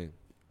biggest thing.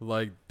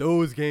 Like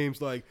those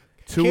games, like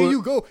Tua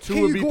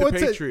beat the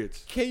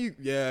Patriots. Can you?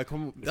 Yeah,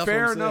 come on.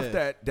 Fair enough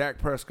that Dak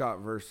Prescott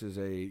versus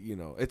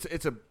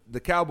the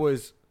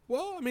Cowboys.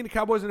 Well, I mean, the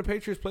Cowboys and the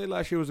Patriots played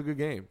last year. Was a good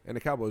game, and the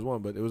Cowboys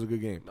won, but it was a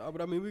good game. No, but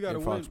I mean, we got to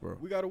win.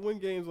 We got to win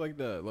games like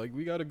that. Like,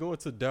 we got to go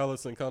into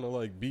Dallas and kind of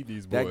like beat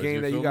these boys. That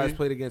game that you guys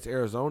played against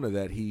Arizona,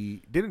 that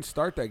he didn't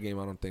start that game.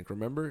 I don't think.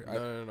 Remember?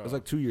 No. It was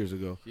like 2 years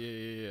ago.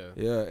 Yeah.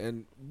 Yeah,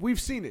 and we've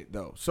seen it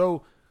though.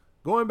 So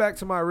going back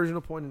to my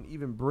original point and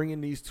even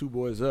bringing these two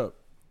boys up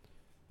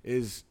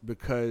is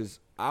because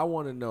I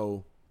want to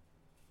know,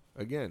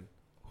 again,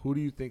 who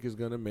do you think is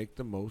going to make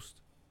the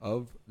most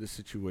of the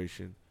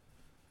situation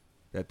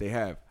that they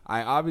have?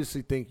 I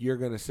obviously think you're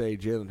going to say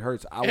Jalen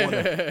Hurts. I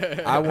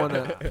want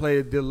to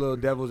play the little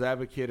devil's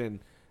advocate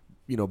and,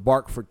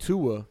 bark for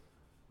Tua,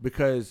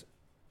 because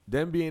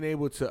them being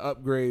able to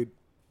upgrade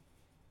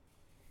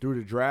through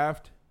the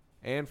draft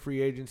and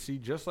free agency,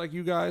 just like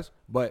you guys,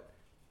 but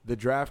the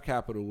draft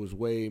capital was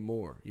way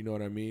more. You know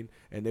what I mean?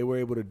 And they were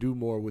able to do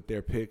more with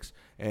their picks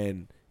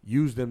and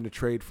use them to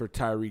trade for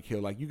Tyreek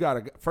Hill. Like, you got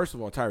to, first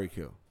of all, Tyreek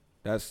Hill.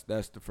 That's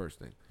the first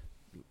thing.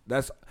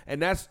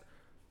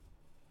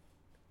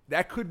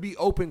 That could be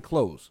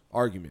open-close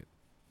argument.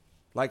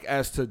 Like,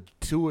 as to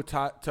Tua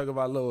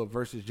Tagovailoa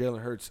versus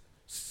Jalen Hurts'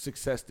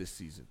 success this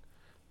season.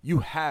 You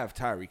have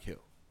Tyreek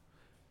Hill.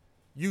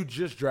 You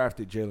just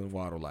drafted Jalen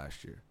Waddle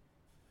last year.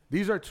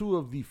 These are two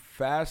of the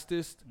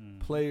fastest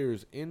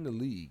players in the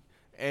league.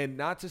 And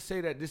not to say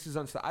that this is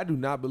unstoppable. I do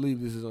not believe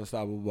this is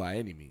unstoppable by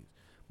any means.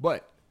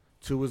 But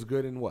Tua's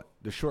good in what?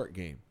 The short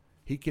game.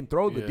 He can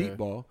throw the deep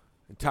ball.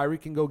 And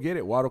Tyreek can go get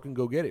it. Waddle can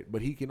go get it.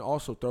 But he can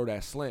also throw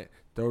that slant,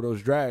 throw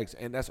those drags,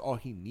 and that's all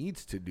he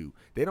needs to do.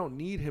 They don't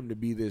need him to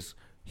be this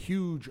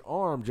huge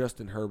arm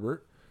Justin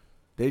Herbert.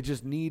 They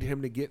just need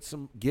him to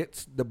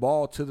get the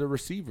ball to the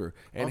receiver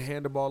and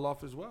hand the ball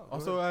off as well.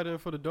 Also, add in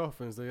for the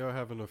Dolphins, they are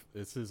having a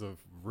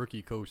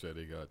rookie coach that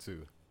they got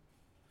too.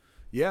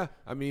 Yeah,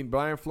 I mean,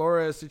 Brian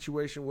Flores'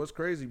 situation was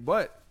crazy.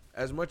 But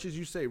as much as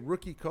you say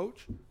rookie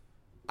coach,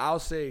 I'll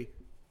say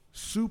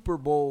Super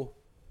Bowl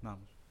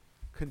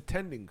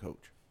contending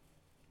coach.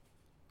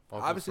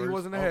 Obviously, he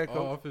wasn't a head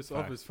coach.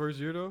 Off his first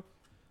year, though?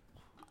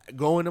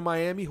 Going to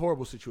Miami,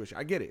 horrible situation.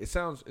 I get it. It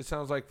sounds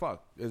like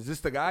fuck. Is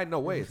this the guy? No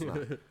way, it's not.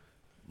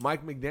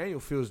 Mike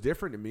McDaniel feels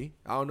different to me.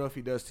 I don't know if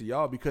he does to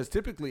y'all because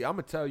typically I'm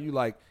gonna tell you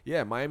like,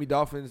 yeah, Miami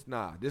Dolphins,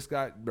 nah, this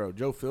guy, bro,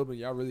 Joe Philbin,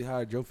 y'all really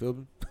hired Joe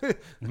Philbin?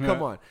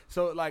 Come on.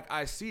 So like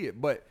I see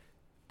it, but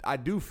I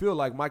do feel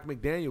like Mike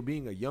McDaniel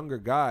being a younger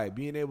guy,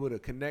 being able to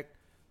connect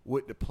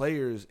with the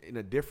players in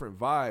a different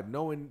vibe,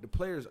 knowing the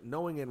players,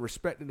 knowing and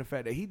respecting the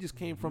fact that he just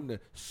came from the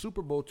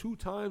Super Bowl 2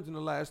 times in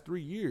the last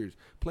 3 years,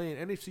 playing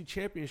NFC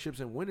championships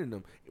and winning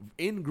them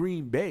in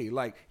Green Bay.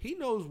 Like, he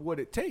knows what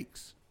it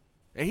takes.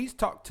 And he's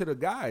talked to the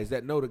guys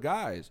that know the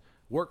guys,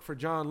 work for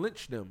John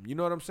Lynch them. You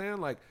know what I'm saying?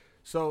 Like,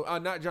 so,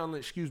 not John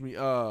Lynch, excuse me.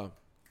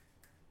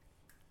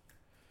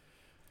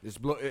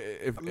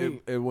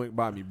 It went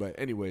by me, but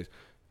anyways.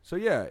 So,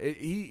 yeah,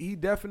 he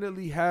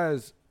definitely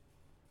has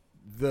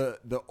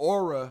the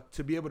aura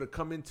to be able to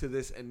come into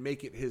this and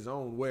make it his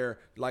own, where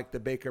like the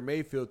Baker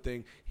Mayfield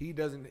thing,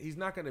 he's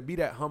not going to be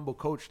that humble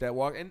coach that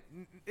walk, and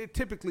it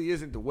typically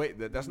isn't the way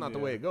that's not the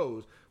way it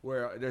goes,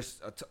 where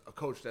there's a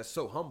coach that's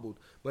so humbled,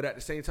 but at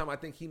the same time I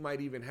think he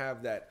might even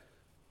have that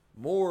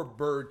more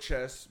bird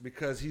chest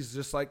because he's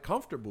just like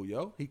comfortable,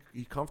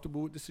 he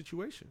comfortable with the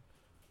situation.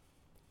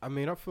 I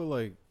mean, I feel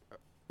like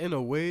in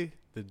a way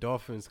the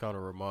Dolphins kind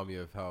of remind me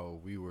of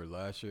how we were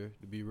last year,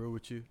 to be real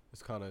with you.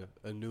 It's kind of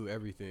a new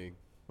everything.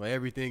 Like,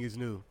 everything is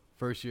new.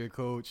 First year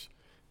coach.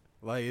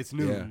 Like, it's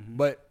new. Yeah,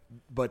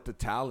 but the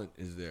talent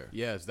is there.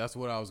 Yes, that's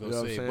what I was going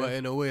to say. But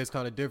in a way, it's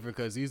kind of different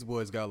because these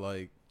boys got,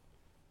 like,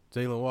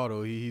 Jalen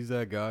Waddle. He's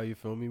that guy, you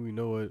feel me? We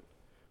know what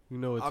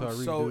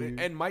Tyreek do.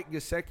 And Mike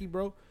Gesicki,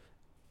 bro.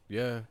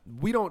 Yeah.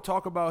 We don't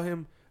talk about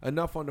him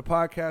enough on the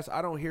podcast.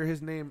 I don't hear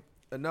his name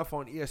enough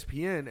on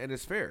ESPN, and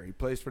it's fair. He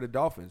plays for the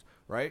Dolphins,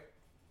 right?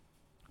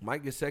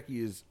 Mike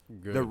Gesicki is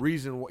good. The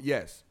reason,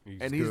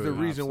 he's the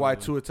reason why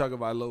Tua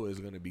Tagovailoa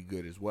is going to be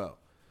good as well,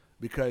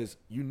 because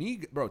you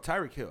need, bro,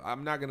 Tyreek Hill.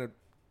 I'm not gonna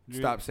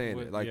stop saying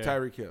it, like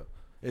Tyreek Hill.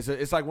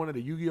 It's like one of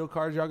the Yu-Gi-Oh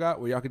cards y'all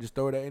got where y'all can just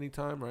throw it at any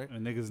time, right?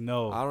 And niggas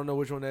know. I don't know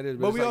which one that is,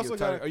 but we like also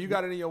got. You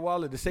got it in your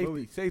wallet. The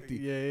safety.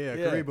 Yeah.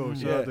 Karibo,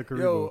 shout out to Karibo.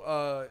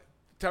 Yo,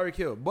 Tyreek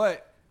Hill.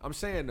 But I'm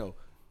saying though,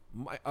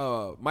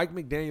 Mike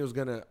McDaniel's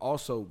gonna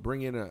also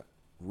bring in a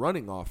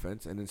running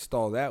offense and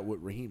install that with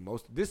Raheem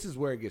Mostert. This is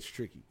where it gets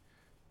tricky.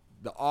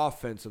 The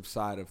offensive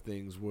side of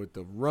things with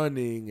the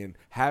running and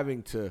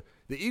having to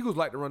 – the Eagles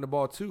like to run the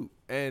ball too.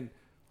 And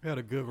they had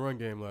a good run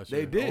game last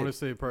year. They did. I want to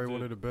say probably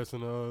one of the best in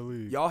the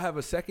league. Y'all have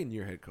a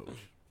second-year head coach.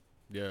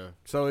 Yeah.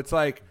 So it's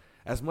like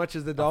as much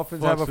as the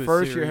Dolphins have a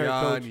first-year head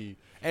coach.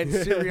 And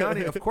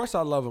Sirianni, of course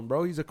I love him,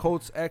 bro. He's a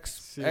Colts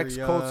ex-Colts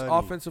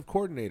offensive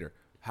coordinator.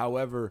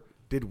 However,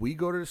 did we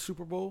go to the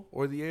Super Bowl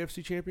or the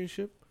AFC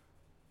Championship?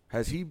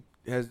 You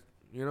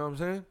know what I'm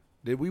saying?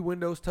 Did we win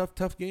those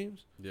tough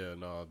games? Yeah,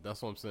 no,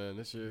 that's what I'm saying.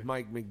 This year,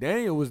 Mike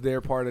McDaniel was there,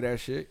 part of that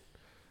shit.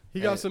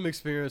 He got some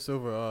experience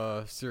over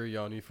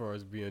Sirianni as far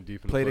as being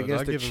deep in the played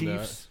playoffs. against the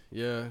Chiefs.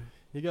 Yeah,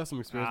 he got some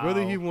experience.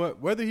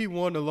 Whether he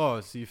won the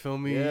loss, you feel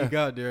me? Yeah. He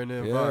got there in the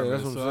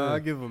environment. That's what so I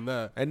give him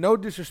that. And no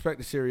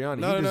disrespect to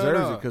Sirianni, he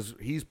deserves it because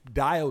he's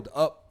dialed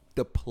up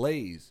the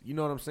plays. You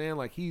know what I'm saying?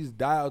 Like, he's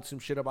dialed some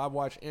shit up. I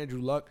watched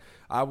Andrew Luck.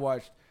 I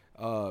watched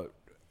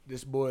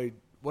this boy.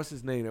 What's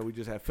his name that we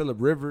just had? Phillip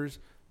Rivers.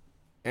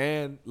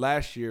 And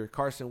last year,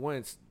 Carson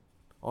Wentz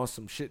on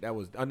some shit that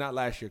was not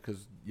last year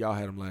because y'all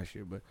had him last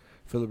year, but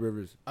Phillip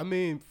Rivers. I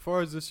mean, as far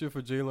as this year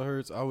for Jalen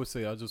Hurts, I would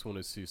say I just want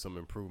to see some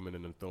improvement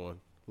in the throwing.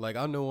 Like,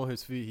 I know on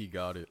his feet he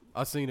got it.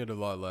 I seen it a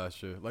lot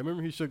last year. Like,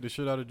 remember he shook the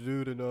shit out of the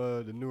dude in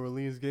the New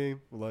Orleans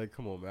game? Like,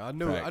 come on, man.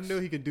 I know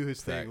he can do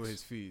his thing with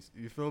his feet.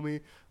 You feel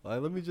me?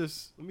 Like, let me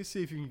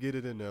see if you can get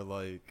it in there,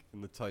 like, in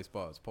the tight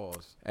spots.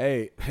 Pause.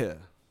 Hey,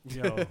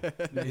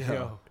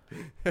 yo.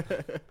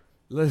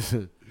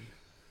 Listen.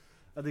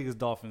 I think it's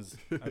Dolphins.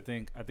 I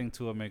think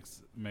Tua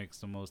makes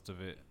the most of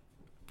it.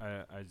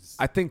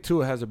 I think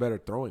Tua has a better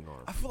throwing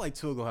arm. I feel like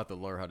Tua gonna have to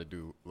learn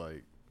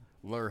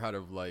how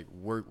to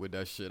work with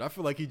that shit. I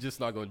feel like he's just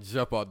not gonna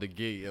jump out the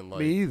gate and like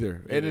me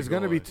either. And it's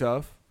gonna be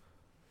tough.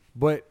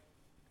 But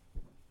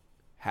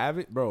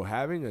having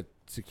a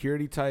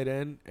security tight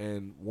end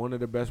and one of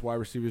the best wide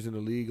receivers in the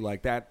league,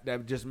 like that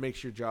just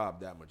makes your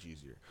job that much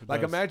easier.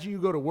 Like, imagine you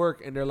go to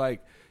work and they're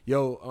like,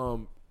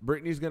 yo,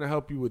 Brittany's going to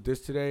help you with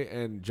this today,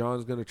 and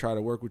John's going to try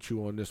to work with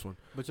you on this one.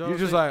 But you're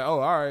just like,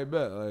 oh, all right,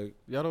 bet. Like,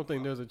 y'all don't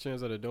think there's a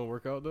chance that it don't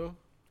work out, though?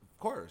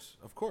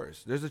 Of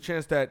course. There's a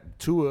chance that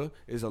Tua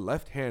is a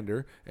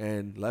left-hander,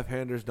 and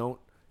left-handers don't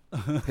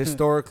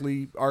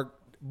historically are.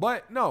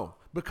 But no,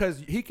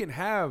 because he can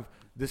have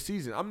the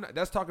season.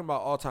 That's talking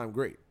about all-time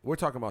great. We're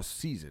talking about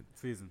season.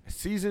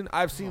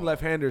 I've seen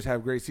left-handers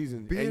have great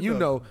seasons, being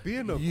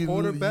a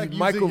quarterback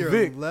Michael using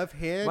Vick, your left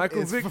hand,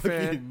 Michael is Vick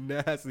fan,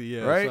 nasty.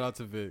 Yeah, right? Shout out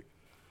to Vic.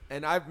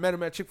 And I've met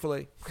him at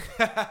Chick-fil-A.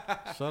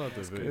 Shout out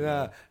to Vic.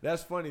 Yeah,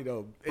 that's funny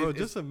though. Bro,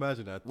 just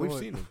imagine that. We've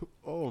seen him.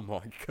 Oh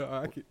my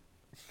God.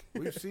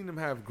 We've seen him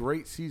have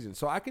great seasons.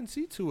 So I can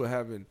see Tua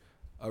having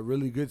a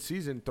really good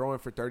season, throwing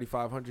for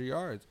 3,500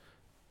 yards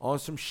on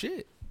some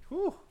shit.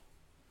 Whew.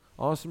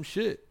 On some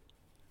shit.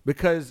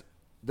 Because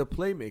the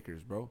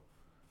playmakers, bro.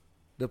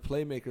 the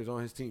playmakers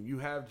on his team. You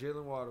have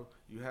Jalen Waddle,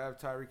 you have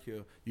Tyreek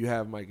Hill, you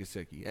have Mike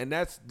Gesicki, and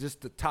that's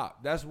just the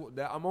top. That's what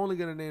I'm only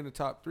gonna name the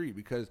top 3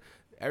 because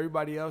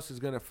everybody else is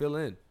gonna fill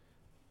in,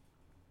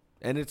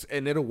 and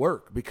it'll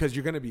work because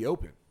you're gonna be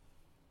open.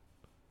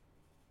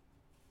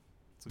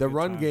 The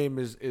run game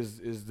is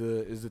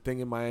the thing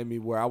in Miami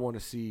where I want to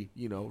see.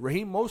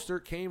 Raheem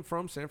Mostert came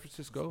from San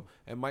Francisco,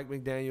 and Mike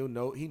McDaniel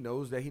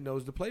knows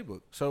the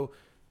playbook. So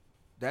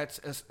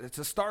it's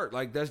a start.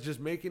 Like that's just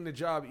making the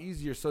job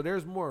easier. So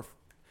there's more.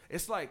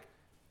 It's like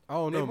I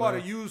don't know. They bought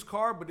man. a used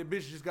car, but the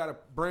bitch just got a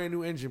brand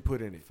new engine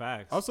put in it.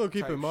 Facts. Also,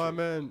 keep in mind, shit.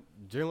 man,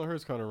 Jalen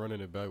Hurts kind of running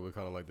it back with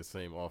kind of like the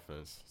same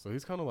offense. So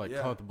he's kind of like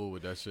comfortable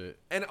with that shit.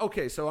 And,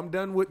 okay, so I'm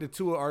done with the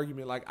Tua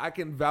argument. Like, I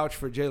can vouch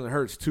for Jalen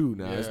Hurts, too,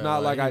 now. Yeah, it's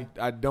not like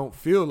I don't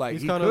feel like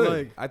he's he kinda could.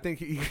 like- I think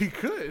he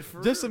could.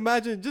 Just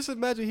imagine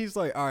he's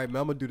like, all right,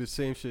 man, I'm going to do the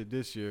same shit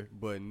this year.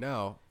 But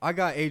now, I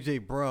got A.J.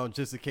 Brown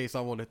just in case I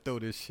want to throw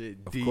this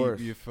shit deep.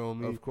 Course. You feel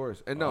me? Of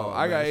course. And no, Oh,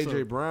 I got man, A.J.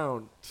 so-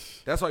 Brown.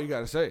 That's all you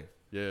got to say.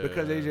 Yeah.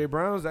 Because A.J.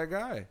 Brown's that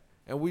guy.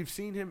 And we've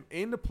seen him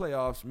in the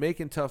playoffs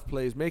making tough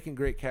plays, making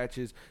great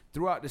catches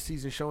throughout the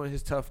season, showing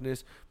his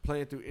toughness,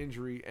 playing through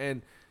injury.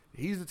 And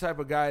he's the type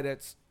of guy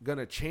that's going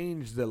to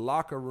change the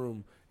locker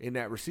room in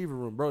that receiver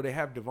room. Bro, they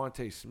have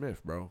Devontae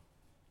Smith, bro.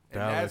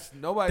 And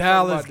nobody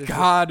Dallas talking about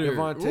Goddard.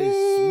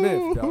 Devontae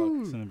Smith,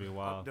 dog. It's gonna be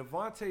wild.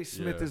 Devontae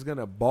Smith Yeah. is going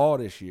to ball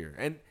this year.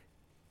 And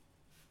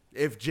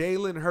if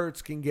Jalen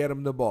Hurts can get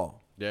him the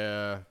ball,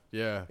 Yeah.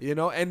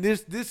 and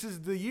this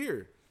is the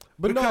year.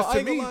 But no, because I to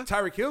ain't gonna me, lie.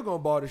 Tyreek Hill going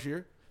to ball this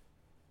year.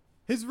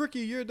 His rookie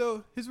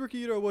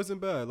year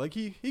wasn't bad. Like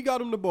he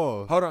got him the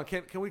ball. Hold on,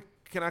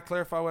 can I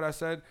clarify what I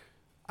said?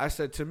 I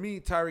said to me,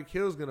 Tyreek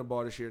Hill's gonna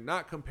ball this year,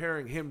 not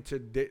comparing him to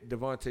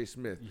Devontae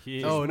Smith.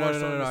 Yeah. Oh, no, More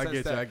so in the I sense get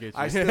you, that I get you.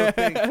 I still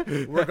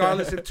think,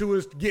 regardless if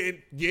Tua's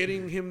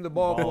getting him the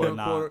ball, Ball quote or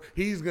not. unquote,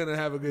 he's gonna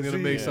have a good He's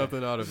gonna season. make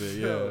something out of it.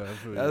 Yeah, So,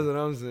 absolutely. that's what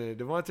I'm saying.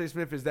 Devontae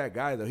Smith is that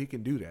guy, though. He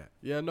can do that.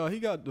 Yeah, no, he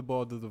got the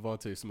ball to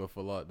Devontae Smith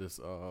a lot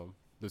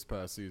this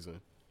past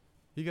season.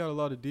 He got a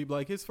lot of deep,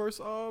 like his first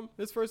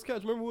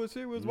catch. Remember we was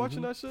here? We was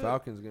watching that shit.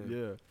 Falcons game.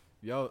 Yeah,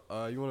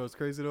 y'all. You know what's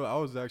crazy though? I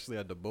was actually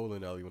at the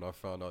bowling alley when I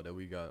found out that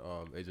we got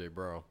AJ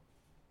Brown.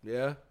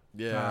 Yeah.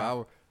 Yeah,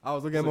 Nah. I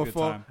was looking at It's a my good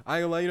phone. time. I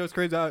ain't gonna lie, you know what's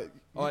crazy?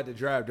 At the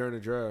draft, during the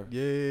draft.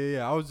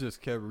 Yeah. I was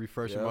just kept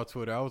refreshing Yeah. my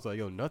Twitter. I was like,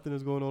 yo, nothing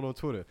is going on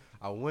Twitter.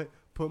 I went,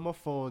 put my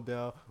phone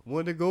down,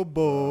 went to go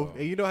bowl,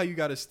 and you know how you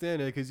gotta stand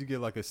there because you get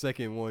like a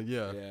second one.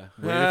 Yeah. Yeah. Waiting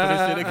for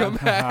this shit to come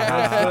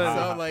back.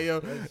 So I'm like,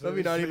 yo, let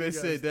me not shit even you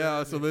sit gotta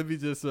down. stand So let me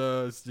just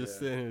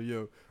stand here.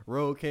 Yo,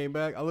 road came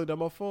back. I looked at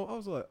my phone. I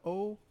was like,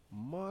 oh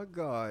my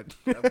God.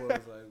 That boy was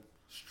like,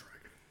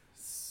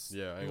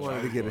 Yeah, I he ain't wanted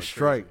lying. to get a Going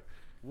strike. crazy.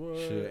 What?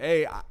 Shit.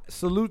 Hey,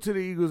 salute to the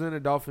Eagles and the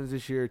Dolphins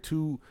this year.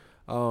 Two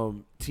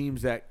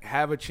teams that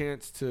have a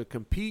chance to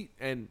compete,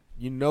 and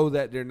you know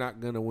that they're not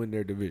going to win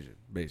their division,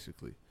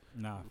 basically.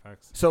 Nah,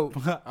 facts. So,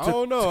 I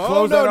don't know. to I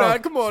close don't know. that Nah,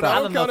 off- come on. Stop. I I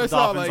don't don't know count if us the out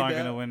Dolphins like aren't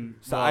that. gonna win.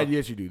 Stop.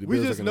 Yes, you do. The We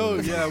Bills just are gonna know,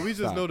 win. yeah, we just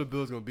Stop. know the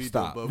Bills gonna beat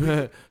Stop. them.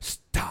 But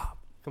Stop.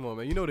 come on,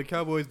 man. You know the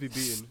Cowboys be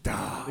beating.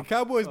 The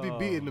Cowboys be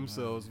beating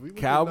themselves. We look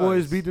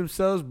Cowboys nice. beat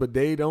themselves, but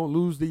they don't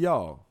lose to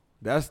y'all.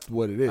 That's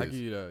what it is. I give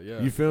you that.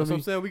 Yeah. You feel That's me? what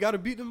I'm saying. We gotta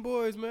beat them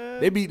boys,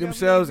 man. They beat We gotta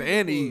themselves them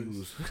and the boys.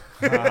 Eagles.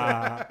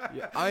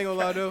 Yeah, I ain't gonna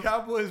lie though.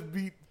 Cowboys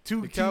beat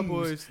two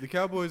teams. The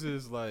Cowboys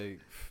is like,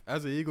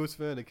 as an Eagles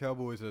fan, the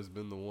Cowboys has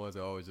been the ones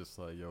that always just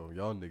like, yo,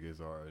 y'all niggas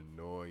are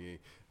annoying.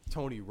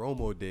 Tony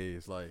Romo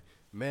days, like,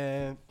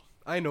 man,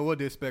 I ain't know what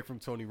to expect from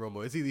Tony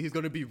Romo. It's either he's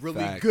gonna be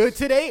really Facts. good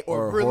today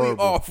or Or really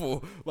horrible.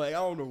 awful. Like, I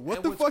don't know what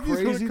And the what's fuck he's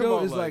crazy gonna come though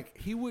out is like.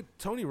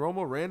 Tony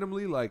Romo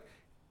randomly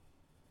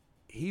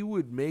he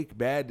would make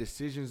bad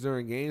decisions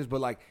during games,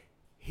 but like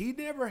he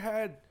never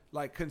had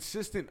like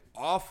consistent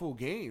awful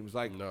games.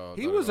 Like No,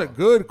 he not was at a all.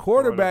 good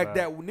quarterback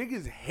that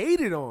niggas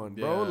hated on,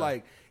 bro. Yeah.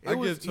 Like I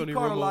he give Tony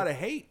caught a Romo- lot of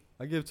hate.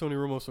 I give Tony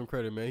Romo some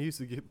credit, man. He used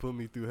to put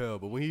me through hell,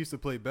 but when he used to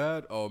play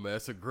bad, oh man,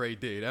 it's a great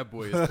day. That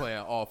boy is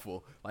playing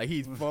awful. Like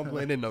he's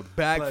fumbling in the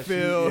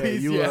backfield.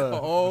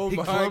 Oh he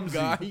my clumsy.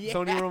 God, yeah.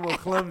 Tony Romo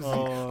clumsy.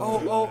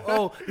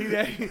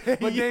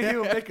 But then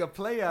he'll make a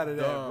play out of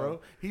that,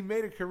 bro. He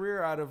made a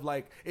career out of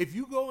like if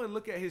you go and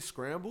look at his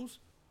scrambles.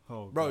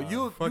 Oh, Bro, God.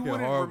 you Fucking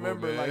wouldn't horrible,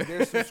 remember man. like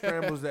there's some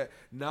scrambles that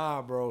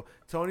bro.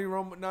 Tony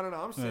Romo, no.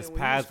 I'm saying His when you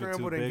pads were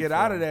scrambled too and big get for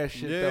out of him. that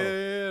shit though.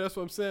 Yeah, that's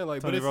what I'm saying.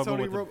 Like, Tony but it's Romo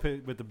Tony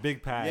Romo. with the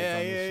big pads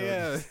on his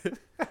shoulders.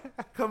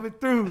 Yeah. Coming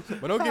through.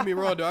 But don't get me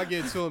wrong, though. I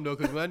get to him though,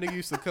 because when that nigga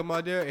used to come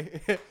out there,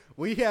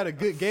 when he had a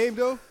good game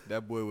though,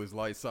 that boy was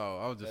lights out.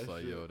 I was just That's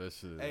like, true. yo, that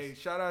shit. Hey,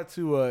 shout out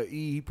to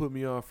E. He put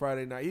me on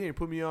Friday night. He didn't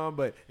put me on,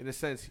 but in a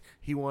sense,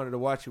 he wanted to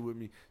watch it with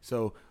me.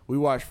 So we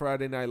watched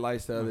Friday Night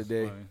Lights the other That's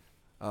day.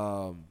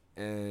 funny.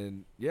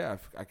 And yeah,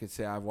 I can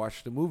say I've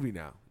watched the movie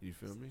now. You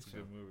feel me? It's a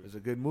good movie. It's a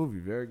good movie,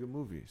 very good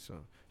movie. So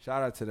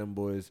shout out to them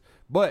boys.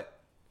 But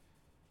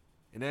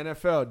in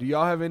NFL, do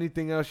y'all have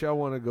anything else y'all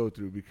want to go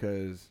through?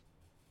 Because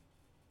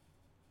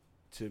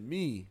to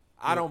me,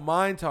 I don't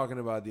mind talking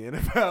about the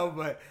NFL,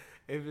 but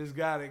if it's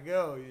got to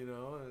go,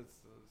 it's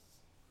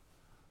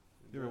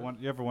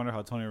You ever wonder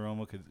how Tony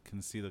Romo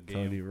can see the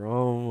game? Tony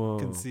Romo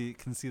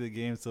Can see the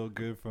game so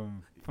good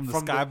from the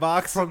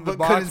skybox, from the but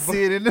box, couldn't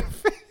see it in the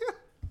field.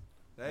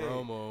 Hey,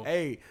 Romo.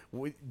 hey,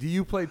 do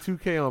you play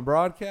 2K on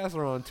broadcast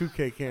or on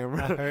 2K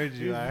camera? I heard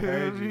you. I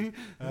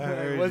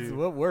heard you.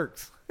 What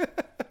works?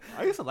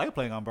 I used to like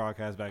playing on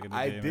broadcast back in the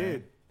day. I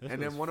did. Man.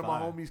 And then one of my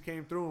homies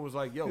came through and was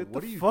like, "Yo,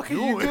 what are you fuck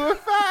doing? are you doing?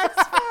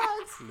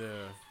 Facts. Yeah.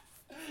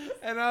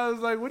 And I was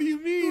like, "What do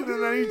you mean?"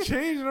 And then he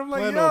changed, and I'm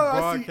like, Playing "Yo, on I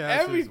see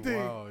broadcast is everything.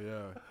 wild,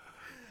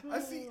 yeah. I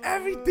see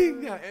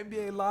everything now.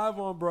 NBA live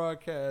on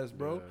broadcast,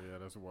 bro. Yeah,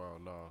 that's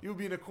wild. Nah. You'll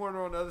be in the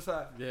corner on the other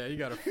side. Yeah, you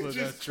gotta flip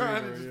Just that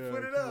trying to trigger, just yeah,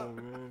 put it come up. on,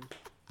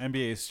 man.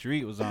 NBA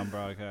Street was on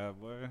broadcast,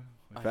 boy.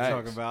 What you Facts.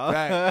 talking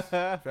about?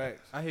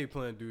 Facts. I hate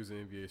playing dudes in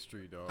NBA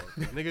Street, dog.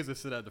 Niggas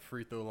just sit at the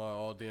free throw line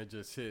all day and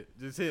just hit,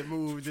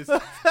 move, get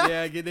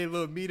their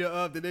little meter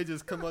up, then they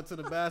just come up to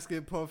the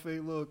basket, puff a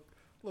little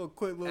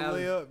quick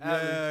Alley, layup.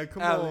 alley, Yeah,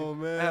 come alley,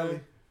 on, man. alley.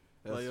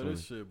 Like, yo, funny.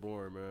 this shit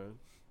boring, man.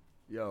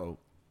 Yo,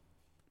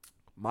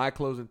 my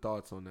closing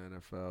thoughts on the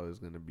NFL is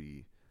going to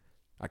be,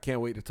 I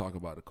can't wait to talk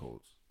about the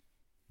Colts.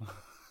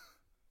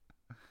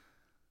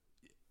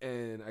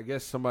 And I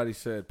guess somebody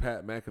said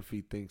Pat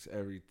McAfee thinks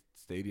every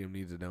stadium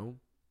needs a dome.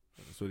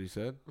 That's what he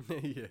said.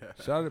 Yeah.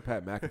 Shout out to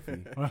Pat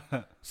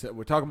McAfee.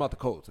 We're talking about the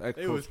Colts.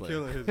 It was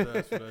killing his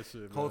ass for that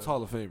shit, man. Colts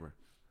Hall of Famer.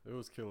 It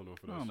was killing him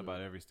for I that don't know shit.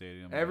 about every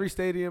stadium. Every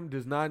stadium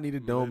does not need a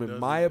dome, in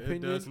my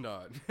opinion. It does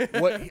not.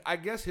 I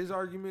guess his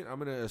argument, I'm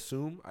gonna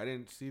assume, I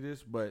didn't see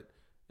this, but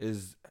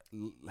is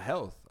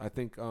health. I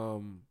think.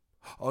 Oh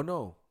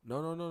no.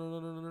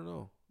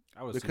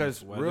 I was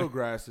Because real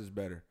grass is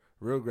better.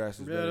 Real grass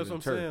is better that's than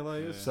what I'm turf. saying.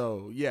 Like, it's,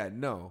 So yeah,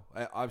 no,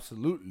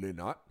 absolutely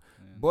not.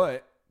 Yeah.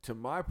 But to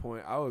my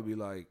point, I would be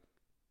like,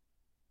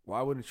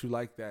 why wouldn't you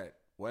like that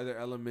weather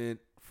element,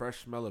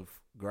 fresh smell of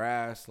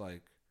grass,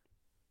 like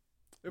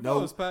if I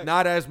was Pat,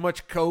 not as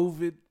much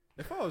COVID.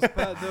 if I was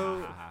Pat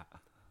though,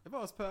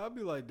 I'd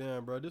be like,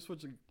 damn, bro, this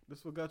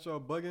what got y'all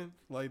bugging?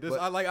 Like this, But-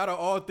 I like out of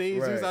all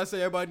things, Right. I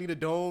say everybody need a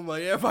dome.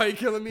 Like everybody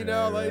killing me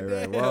now. Like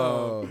damn.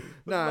 Whoa.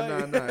 But Nah.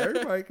 like-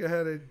 Everybody can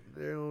have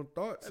their own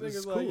thoughts. I think It's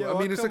it's cool. like, yo, I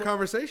mean, I'll it's a come up-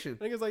 conversation. I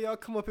think it's like y'all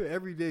come up here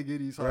every day, get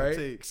these hot Right.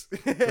 takes.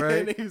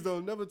 Right. Niggas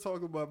don't never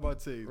talk about my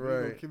takes. Right.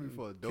 Right. Gonna kill me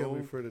for a dome. Kill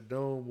me for the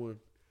dome one.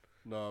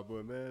 Nah,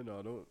 but man,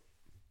 don't.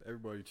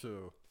 Everybody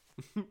chill.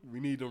 We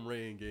need them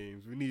rain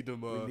games. We need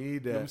them. We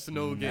need them that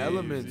snow games.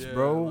 elements, Yeah,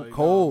 bro. like,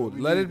 Cold.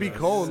 we Let need it be that.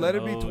 cold. Let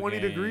it be Snow 20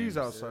 degrees games.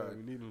 outside. Yeah,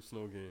 we need them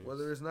snow games.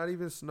 Whether it's not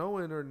even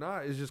snowing or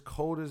not, it's just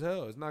cold as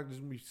hell. It's not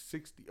just gonna be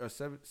 60 or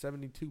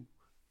 72.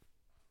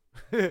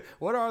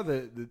 What are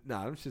the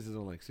nah? Them shits is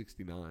on like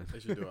 69. They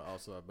should do an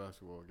outside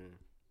basketball game.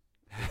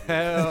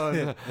 Hell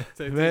no.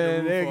 Take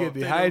Man, the they roof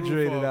get off, take the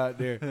roof dehydrated off. out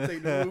there.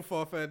 Take the roof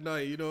off at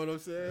night. You know what I'm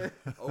saying?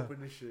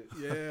 Open the shit.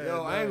 Yeah.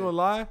 Yo, I ain't nice. gonna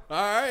lie.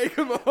 All right,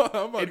 come on.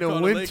 I'm about In to the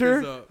call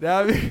winter, the Lakers up.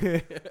 that'd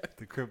be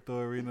The crypto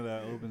arena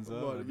that opens I'm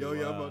up. about that'd to-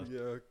 be I'm wild.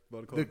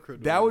 about to call the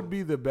crypto. that would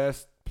be the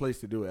best place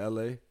to do it,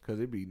 LA, because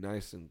it'd be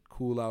nice and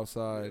cool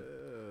outside,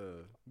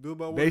 Yeah. Do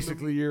about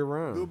basically year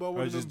round. Do about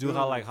one Or of just them do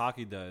how like buildings.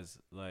 hockey does.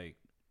 Like,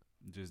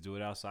 just do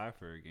it outside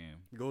for a game.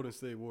 Golden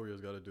State Warriors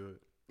got to do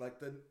it.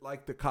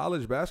 Like the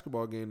college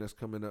basketball game that's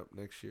coming up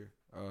next year.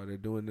 They're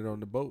doing it on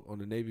the boat on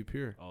the Navy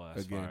Pier. Oh,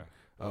 that's Again. fire.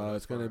 Oh, It's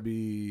that's gonna fire.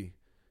 be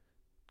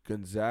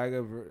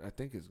Gonzaga. I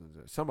think it's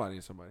Gonzaga. Somebody,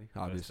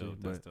 obviously, dope,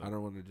 that's but dope. I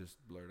don't want to just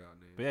blurt out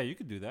names. But yeah, you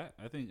could do that.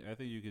 I think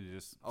you could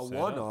just A set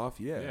one-off, up.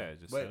 yeah. Yeah,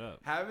 just but set up.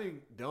 having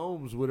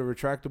domes with a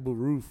retractable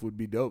roof would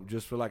be dope,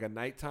 just for like a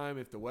nighttime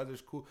if the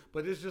weather's cool.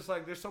 But it's just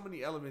like there's so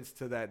many elements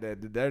to that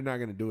they're not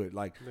gonna do it.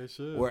 Like They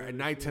should. where man, they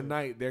night to should.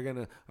 night they're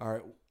gonna. All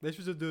right, They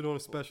should just do it on a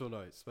special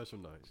night. Special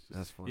nights.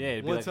 that's funny. Yeah,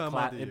 it'd be One like time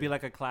out the it'd be year.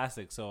 like a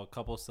classic. So a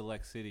couple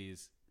select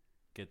cities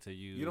get to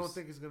use. You don't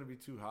think it's gonna be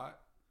too hot?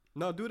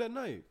 No, do it at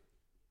night.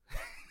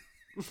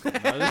 You said,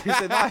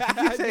 nah,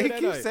 Do it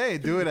at night.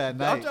 saying do it at I'm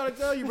night. trying to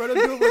tell you, brother.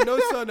 Do it with no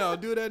sun out.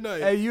 Do it at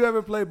night. Hey, you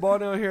ever play ball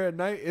down here at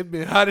night? It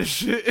been hot as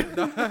shit.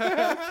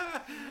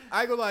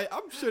 I go like,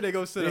 I'm sure they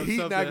gonna set The up Heat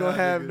something. not gonna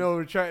have niggas. no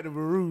retractable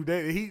roof.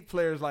 The Heat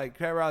players like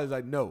Pat Riley's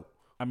like no.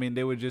 I mean,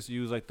 they would just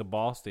use like the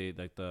ball state,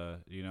 like I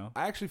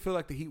actually feel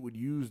like the Heat would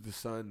use the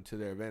sun to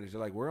their advantage. They're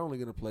like, we're only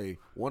gonna play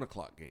 1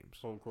 o'clock games.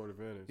 home court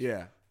advantage.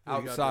 Yeah, We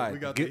got the- outside. we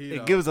got the heat it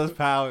out. gives us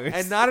powers.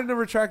 And not in the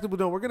retractable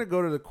dome. We're gonna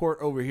go to the court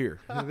over here.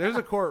 There's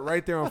a court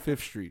right there on 5th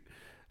Street,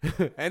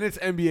 and it's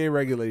NBA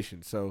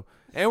regulation. So,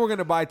 and we're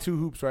gonna buy 2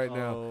 hoops right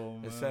now Oh,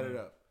 and set it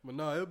man. up. But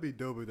no, it would be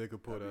dope if they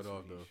could pull That'd be that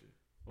off some though. heat shit.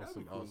 On That'd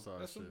some be cool.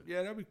 outside That's shit.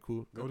 yeah, that'd be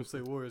cool. Golden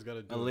State Warriors got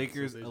to do a it,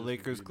 Lakers so they a just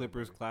Lakers beat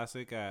Clippers nobody.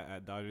 classic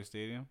at Dodger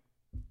Stadium.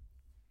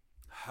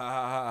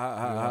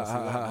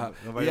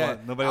 Nobody Yeah,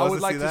 wants nobody I wants would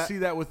to like see to that? see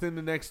that within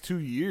the next 2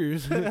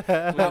 years. Not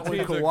when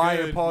teams are Kawhi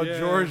good, and Paul yeah.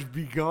 George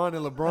be gone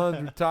and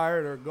LeBron's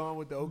retired or gone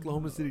with the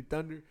Oklahoma City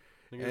Thunder.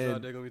 Niggas And-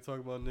 out there gonna be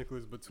talking about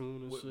Nicholas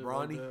Batum and With shit.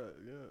 Bronny? Like that.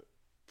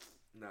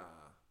 Yeah. Nah.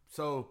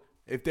 So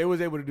if they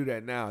was able to do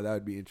that now, that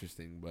would be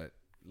interesting. But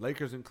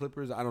Lakers and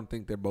Clippers, I don't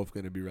think they're both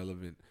going to be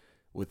relevant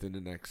within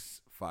the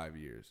next 5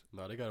 years.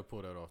 Nah, they gotta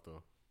pull that off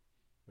though.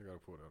 They gotta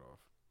pull that off.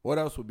 What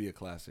else would be a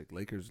classic?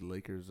 Lakers.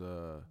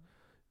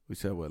 We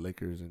said what,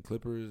 Lakers and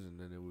Clippers, and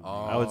then it would be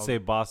I would say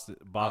Boston,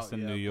 yeah,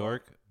 New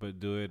York, but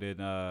do it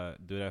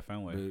at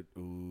Fenway.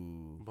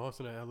 Ooh.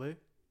 Boston and LA.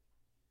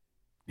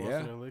 Yeah.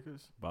 Boston and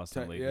Lakers.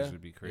 Boston Lakers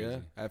would be crazy. Yeah,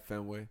 at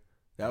Fenway.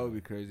 That would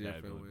be crazy at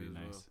That Fenway would be as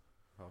nice.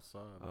 well.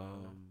 Outside.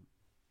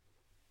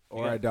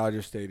 Or at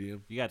Dodger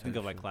Stadium. You got to think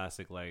of like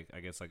classic, like I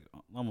guess like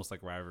almost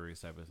like rivalry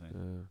type of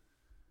thing.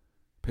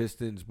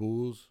 Pistons,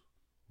 Bulls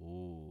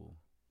Ooh.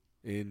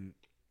 in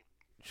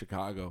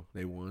Chicago.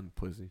 They won,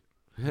 pussy.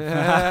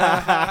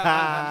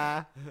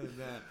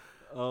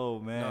 Oh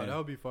man. No, that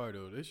would be fire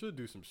though. They should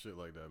do some shit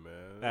like that,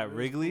 man. At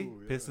Wrigley?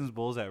 Cool, yeah. Pistons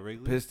Bulls at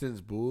Wrigley?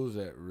 Pistons, Bulls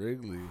at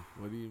Wrigley.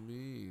 What do you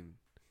mean?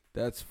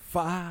 That's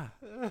fire.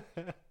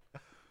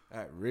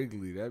 At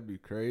Wrigley, that'd be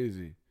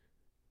crazy.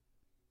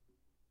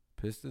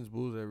 Pistons,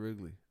 Bulls at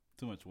Wrigley.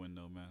 Too much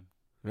window, man.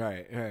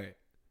 Right.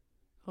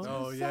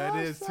 Oh yeah,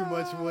 it is too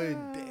much wind.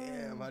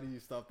 Damn, how do you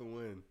stop the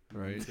wind?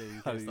 Right. You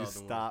can't How do you the wind.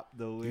 stop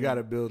the wind? You got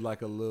to build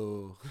like a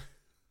little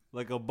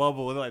like a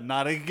bubble. Like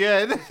not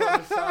again.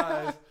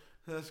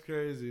 That's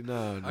crazy.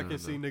 No, I can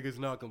see niggas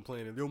not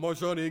complaining. Yo, my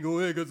shot ain't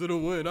going in because of the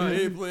wind. I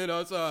ain't playing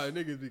outside.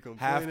 Niggas be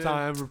complaining.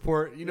 halftime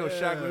report. You know,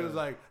 Shaq Yeah. was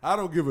like, "I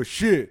don't give a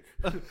shit."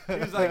 He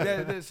was like,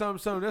 "That's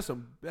something that's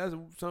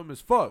something as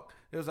fuck."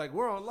 It was like,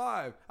 "We're on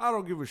live. I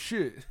don't give a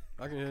shit."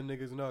 I can hear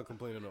niggas not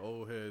complaining. The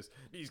old heads.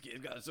 These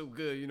kids got it so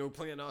good, you know,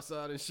 playing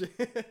outside and shit.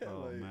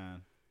 Oh Like,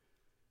 man.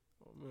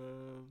 oh,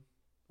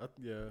 man.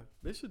 Yeah,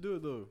 they should do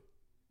it though.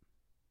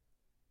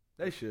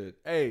 They should.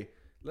 Hey,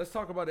 let's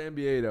talk about the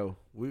NBA though.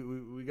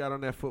 We got on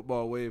that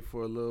football wave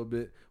for a little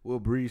bit. We'll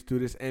breeze through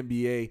this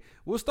NBA.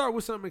 We'll start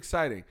with something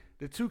exciting.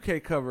 The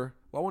 2K cover.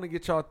 Well, I want to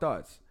get y'all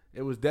thoughts.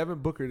 It was Devin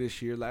Booker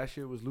this year. Last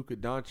year it was Luka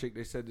Doncic.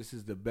 They said this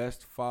is the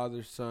best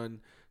father-son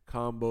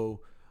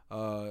combo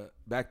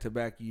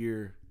back-to-back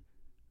year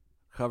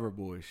cover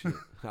boy shit.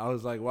 I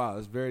was like, wow,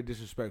 that's very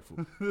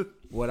disrespectful.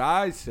 What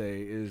I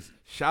say is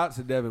shout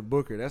to Devin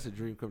Booker. That's a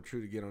dream come true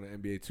to get on the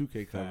NBA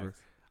 2K cover.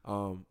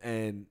 Facts.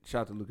 And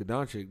shout to Luka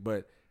Doncic.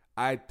 But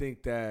I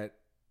think that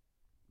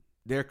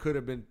there could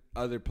have been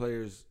other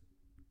players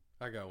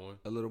I got one.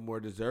 a little more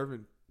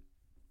deserving.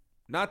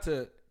 Not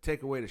to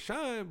take away the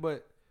shine,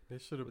 but They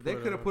should have. they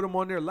could have put him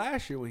on there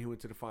last year when he went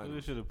to the Who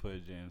finals. should have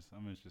put James?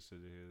 I'm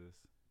interested to hear this.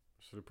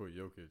 Should have put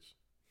Jokic.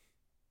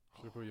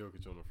 Should have put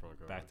Jokic on the front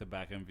cover.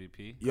 Back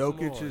MVP.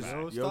 Jokic is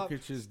man. Stop-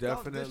 Jokic is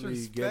stop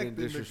definitely getting disrespecting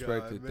the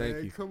disrespected. guy, Thank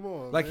man. you. Come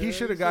on, Like he man.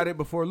 should have got it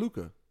before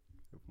Luka.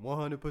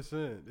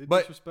 100%.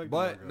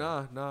 But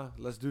nah.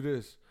 Let's do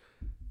this.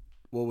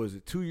 What was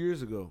it? 2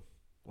 years ago.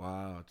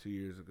 Wow, 2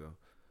 years ago.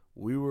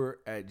 We were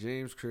at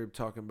James' crib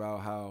talking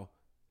about how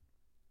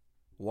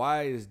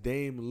why is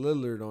Dame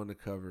Lillard on the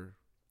cover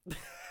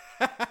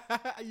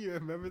You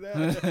remember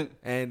that?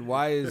 and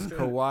why is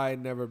Kawhi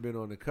never been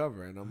on the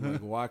cover? And I'm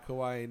like, why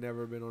Kawhi ain't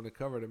never been on the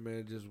cover? The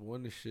man just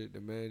won the shit.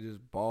 The man just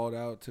balled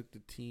out, took the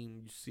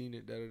team. You seen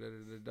it,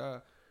 da.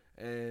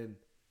 And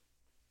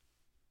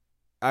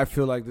I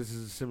feel like this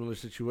is a similar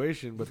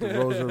situation, but the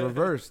roles are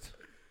reversed.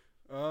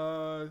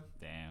 Damn.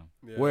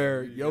 Yeah,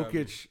 Where you got me.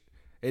 Jokic,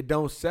 it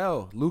don't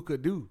sell. Luka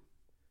do.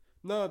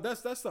 No,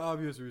 that's the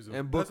obvious reason.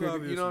 And That's the Booker,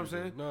 obvious you know what I'm reason.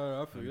 saying?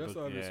 No, I feel you. That's the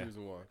Book- obvious yeah.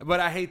 reason why. But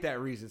I hate that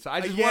reason. So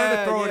I just Yeah, wanted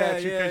to throw it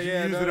at you yeah, because you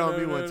used it on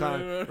me one time.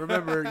 no.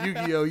 Remember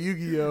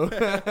Yu-Gi-Oh?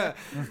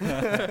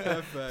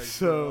 Facts,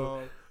 So,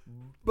 bro.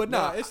 but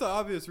Nah, no, it's the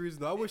obvious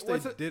reason. Though. I wish they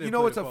didn't. you know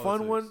play what's the a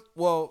fun one? politics.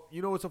 Well,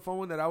 you know what's a fun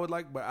one that I would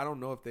like, but I don't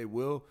know if they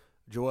will.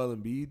 Joel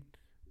Embiid.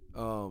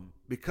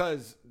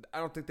 Because I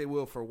don't think they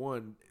will. For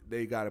one,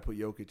 they got to put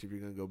Jokic if you're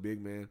going to go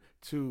big man.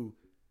 Two,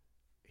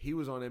 he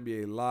was on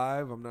NBA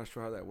Live. I'm not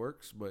sure how that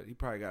works, but he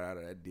probably got out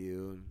of that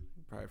deal. And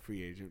probably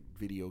free agent,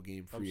 video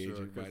game free I'm sure,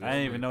 agent. 'cause right I now.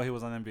 didn't even know he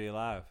was on NBA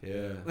Live.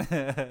 Yeah.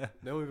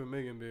 They don't even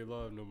make NBA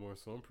Live no more,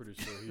 so I'm pretty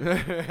sure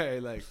Hey,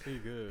 like he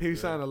good. he yeah.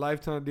 signed a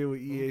lifetime deal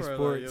with I'm EA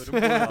probably Sports.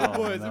 Like, yo,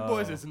 Oh, them no.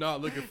 boys is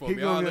not looking for He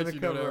me. I'll gonna be on let the you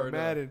know that cover right of now.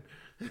 Madden.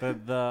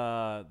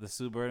 The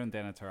Sue Bird and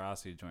Dana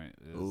Taurasi joint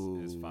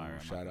is fire. I'm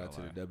not Shout gonna out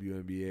to lie. the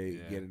WNBA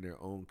Yeah. getting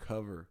their own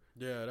cover.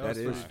 Yeah, That was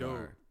is pretty dope.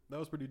 fire. That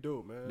was pretty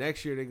dope, man.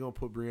 Next year they're gonna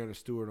put Breanna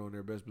Stewart on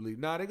there, best believe.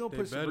 Nah, they're gonna They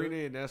put better.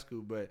 Sabrina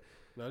Ionescu, but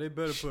Now they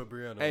better put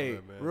Brianna hey,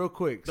 on there, man. real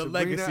quick, The Sabrina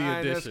legacy Ionescu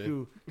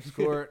edition.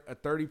 scored a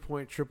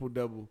 30-point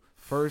triple-double.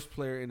 First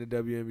player in the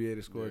WNBA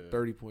to score a Yeah.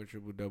 30-point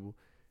triple-double.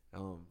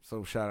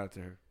 So shout out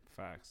to her.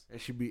 Facts. And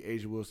she beat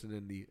Asia Wilson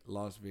in the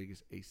Las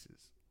Vegas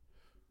Aces.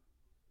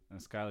 And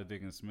Skylar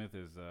Diggins-Smith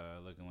is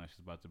looking like she's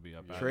about to be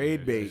up. out of Trade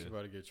there. bait. She's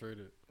about to get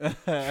traded.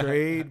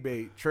 Trade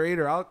bait.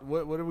 Trader out.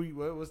 What are we?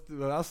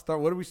 I'll start.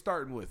 What are we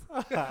starting with?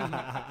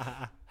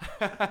 That's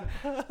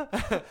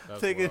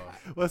Take it. wild.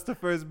 What's the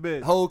first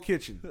bid? Whole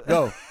kitchen.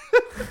 Go.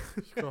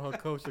 She call her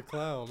coach a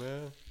clown,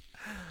 man.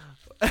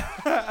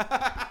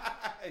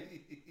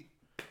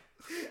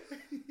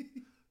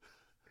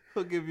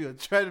 He'll give you a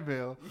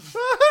treadmill.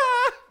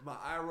 My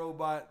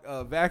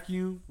iRobot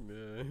vacuum.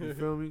 Yeah. You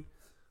feel me?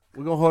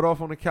 We're gonna hold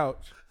off on the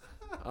couch.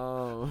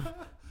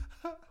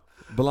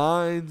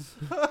 Blinds.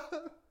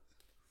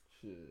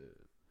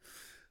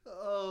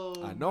 Oh,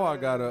 I know I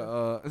got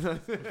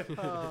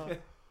a.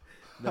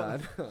 Nah,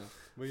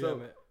 But So,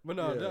 man. But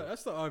no, yeah.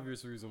 that's the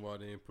obvious reason why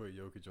they didn't put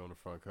Jokic on the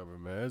front cover,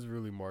 man. It's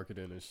really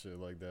marketing and shit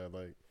like that.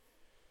 Like,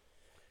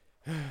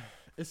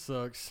 it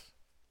sucks.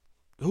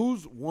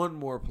 Who's one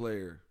more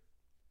player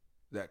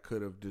that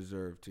could have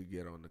deserved to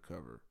get on the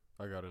cover?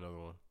 I got another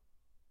one.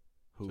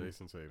 Who?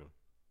 Jason Tatum.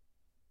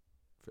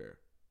 Fair.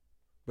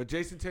 But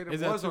Jason Tatum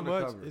Is that was too on the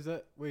much? cover. Is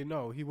that wait?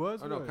 No, he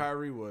was. Oh, no, What?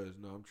 Kyrie was.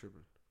 No, I'm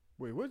tripping.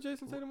 Wait, was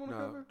Jason Tatum on the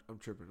cover? I'm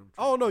tripping.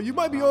 Oh no, you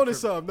might be I'm on to tripping.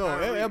 something. No,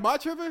 Kyrie. am I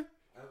tripping?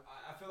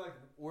 I feel like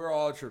we're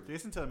all tripping.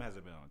 Jason Tatum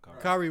hasn't been on the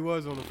cover. Kyrie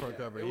was on the front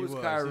cover. it He was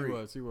was. Kyrie.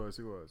 He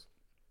was.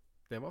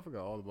 Damn, I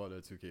forgot all about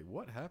that 2K.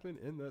 What happened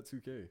in that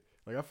 2K?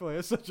 Like, I feel like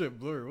it's such a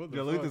blur. What the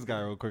Yo, fuck? look at this guy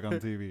real quick on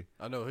TV.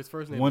 I know his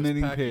first name. One is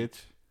inning Packy.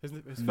 pitch, His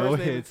first no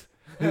name hits.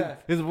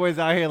 His boy's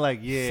out here like,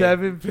 yeah,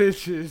 7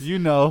 pitches. you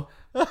know,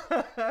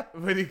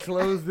 But he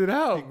closed it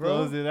out, he bro.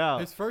 closed it out.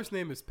 His first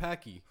name is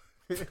Packy.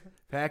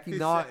 Packy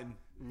Naughton.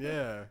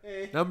 Yeah.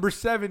 Number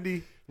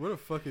 70. Where the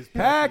fuck is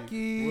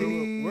Packy.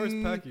 Packy? Where's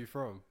Packy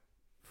from?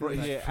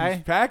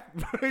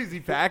 Is he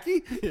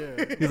Packy?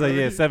 Yeah. He's like,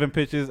 yeah, 7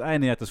 pitches. I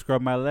didn't even have to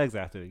scrub my legs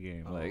after the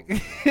game. Like,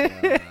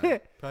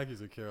 Packy's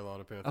a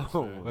Carolina Panther.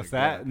 Oh, fan. what's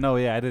that? No,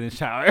 yeah, I didn't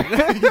shower.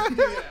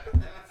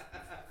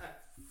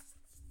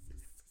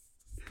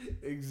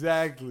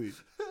 Exactly.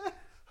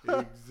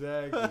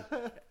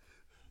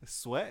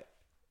 Sweat.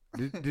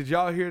 Did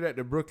y'all hear that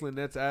the Brooklyn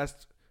Nets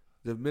asked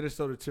the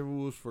Minnesota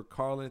Timberwolves for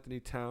Karl Anthony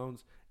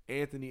Towns,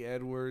 Anthony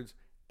Edwards,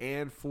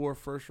 and 4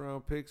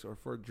 first-round picks or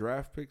 4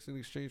 draft picks in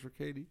exchange for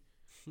KD?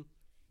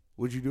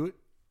 Would you do it?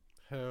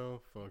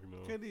 Hell, fuck no.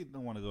 KD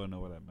don't want to go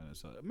nowhere at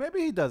Minnesota. Maybe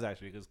he does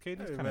actually because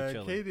KD's Hey, kind of man,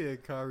 chilling. KD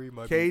and Kyrie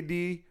might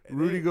KD,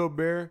 Rudy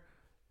Gobert,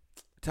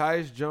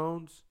 Tyus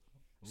Jones,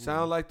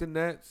 sound like the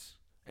Nets,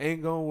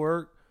 ain't gonna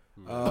work.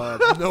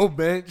 No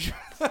bench.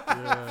 Yeah,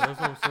 that's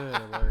what I'm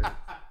saying. Like,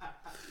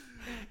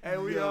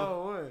 And we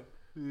all won.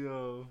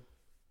 Yo.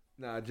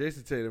 Nah,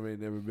 Jason Tatum ain't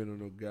never been on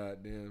no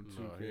goddamn 2K.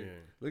 No, he ain't.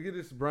 Look at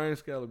this Brian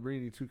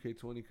Scalabrine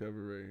 2K20 cover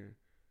right here.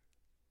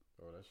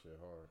 oh, that shit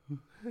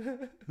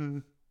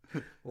hard.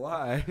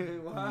 Why?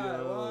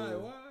 Why?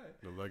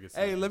 The legacy.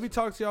 Hey, let me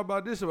talk to y'all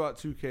about this about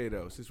 2K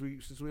though. Since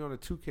we on a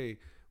 2K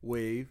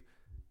wave,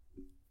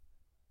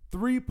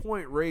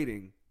 3-point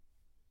rating.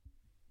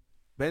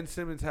 Ben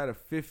Simmons had a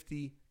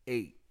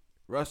 58.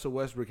 Russell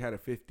Westbrook had a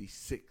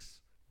 56.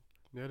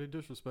 Yeah, they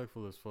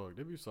disrespectful as fuck.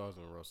 They be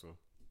sizing Russell.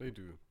 They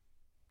do.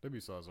 They be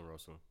sizing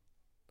Russell.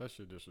 That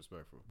shit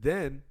disrespectful.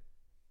 Then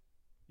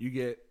you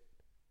get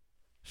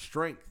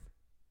strength.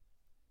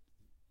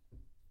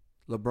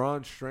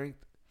 LeBron's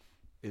strength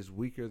is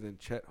weaker than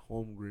Chet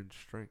Holmgren's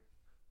strength.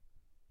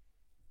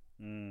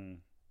 Mm.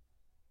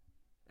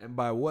 And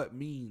by what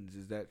means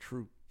is that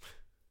true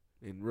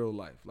in real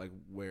life? Like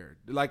where?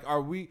 Like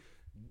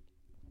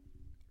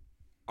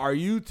are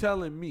you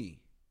telling me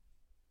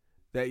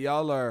that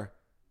y'all are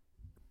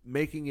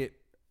making it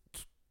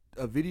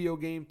a video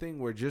game thing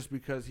where just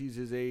because he's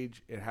his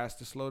age, it has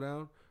to slow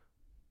down?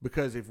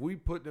 Because if we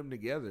put them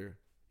together,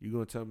 you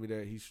going to tell me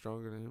that he's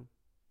stronger than him?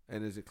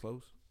 And is it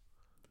close?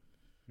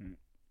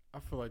 I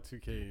feel like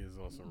 2K is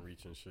on some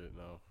reaching shit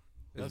now.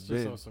 It's That's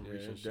just been. on some Yeah,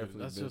 reaching it's shit.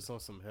 definitely That's been. just on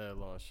some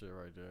headline shit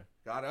right there.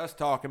 Got us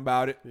talking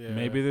about it. Yeah.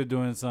 Maybe they're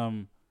doing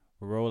some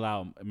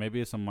rollout. Maybe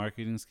it's a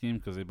marketing scheme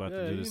because they're about Yeah,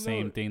 to do you the know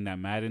same it. thing that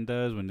Madden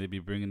does when they be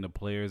bringing the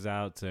players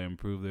out to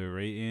improve their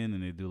rating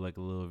and they do like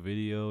a little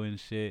video and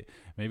shit.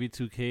 Maybe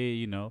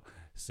 2K,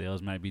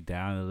 sales might be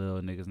down a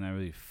little. Niggas not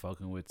really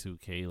fucking with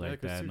 2K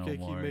like that 2K no keep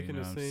more. making you know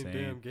the what I'm same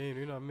saying? damn game.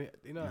 They're not You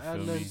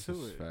adding feel nothing me?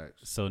 to it.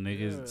 Facts. So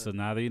niggas, Yeah. so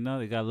now they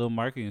they got a little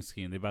marketing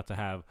scheme. They about to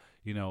have,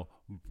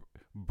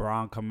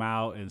 Braun come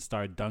out and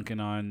start dunking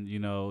on,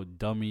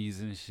 dummies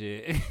and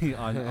shit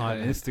on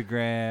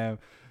Instagram.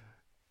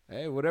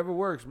 Hey, whatever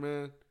works,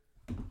 man.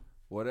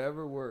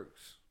 Whatever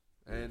works.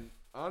 And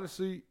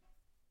honestly,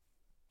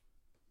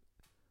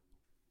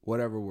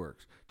 whatever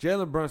works.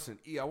 Jalen Brunson.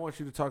 I want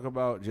you to talk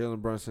about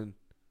Jalen Brunson.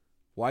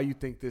 Why you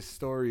think this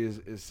story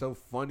is so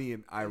funny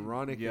and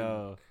ironic.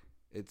 Yo.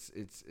 And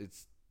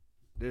it's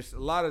there's a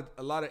lot of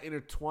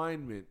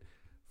intertwinement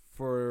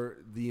for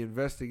the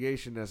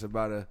investigation that's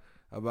about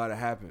to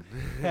happen.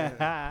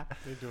 They're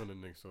doing the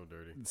Knicks so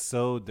dirty.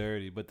 So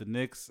dirty. But the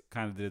Knicks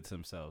kind of did it to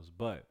themselves.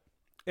 But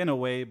in a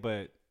way,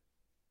 but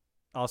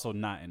also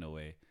not in a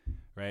way,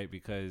 right?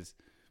 Because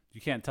you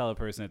can't tell a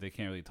person that they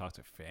can't really talk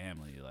to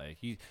family. Like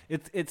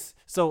it's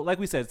so like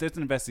we said, there's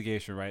an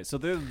investigation, right? So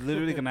they're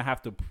literally gonna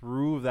have to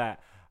prove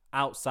that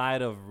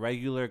outside of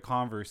regular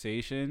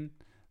conversation,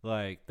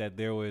 like that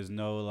there was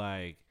no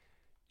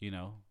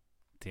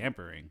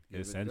tampering,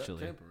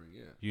 essentially. Tampering,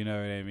 yeah. You know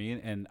what I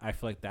mean? And I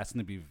feel like that's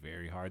gonna be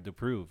very hard to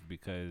prove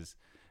because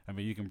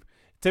you can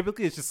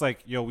typically it's just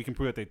like, we can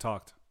prove that they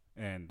talked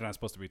and they're not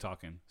supposed to be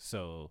talking.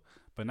 So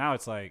but now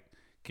it's like,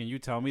 can you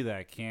tell me that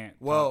I can't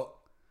Well,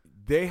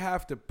 they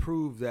have to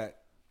prove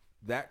that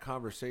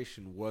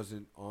conversation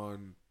wasn't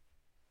on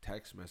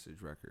text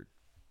message record,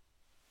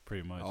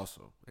 pretty much.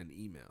 also an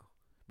email,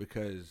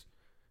 because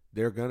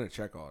they're gonna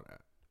check all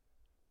that,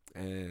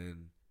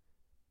 and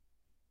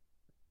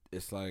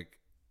it's like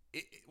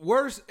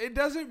Worse, it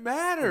doesn't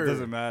matter. It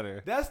doesn't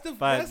matter. That's the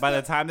by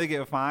the time they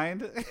get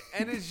fined,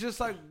 and it's just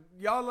like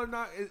y'all are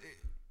not.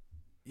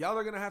 Y'all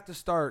are gonna have to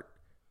start.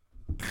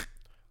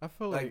 I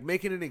feel like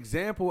making an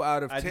example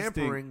out of I just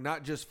tampering,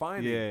 not just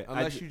finding. Yeah,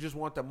 unless you just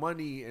want the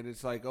money, and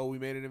it's like, oh, we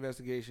made an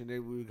investigation,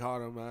 we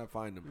caught him, I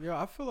find him. Yeah,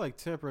 I feel like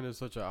tampering is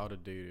such an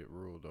outdated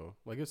rule, though.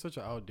 Like it's such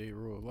an outdated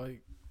rule.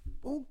 Like,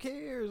 who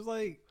cares?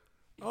 Like,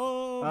 make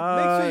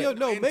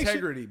sure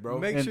integrity,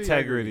 bro.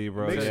 Integrity,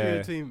 bro. Make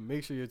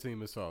sure your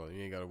team is solid.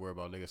 You ain't gotta worry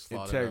about niggas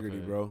sliding. Integrity,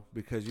 bro.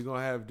 Because you're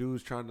gonna have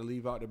dudes trying to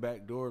leave out the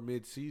back door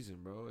mid-season,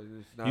 bro.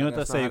 It's not, you know what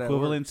that's the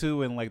equivalent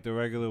to in like the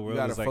regular world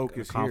is like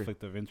a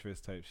conflict here. of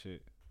interest type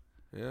shit.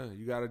 Yeah,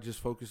 you gotta just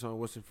focus on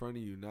what's in front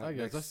of you. Not I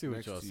guess I see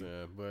what y'all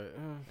saying, but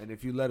and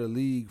if you let a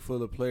league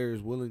full of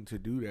players willing to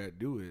do that,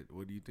 do it.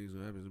 What do you think is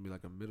gonna happen? It's gonna be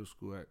like a middle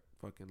school at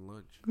fucking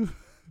lunch.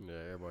 Yeah,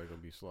 everybody gonna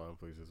be sliding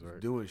places, right?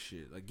 Doing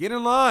shit like get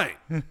in line.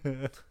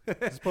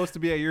 It's supposed to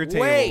be at your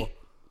table. Wait.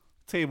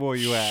 Table where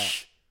you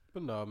at?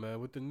 But no, man,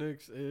 with the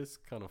Knicks, it's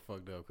kind of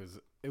fucked up because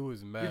it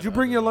was mad. Did you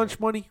bring your lunch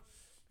money?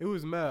 It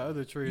was mad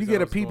other trades. You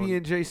get a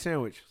PB&J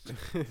sandwich.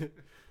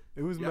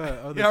 It was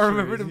mad. Yeah, I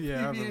remember the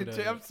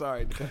PB&J. I'm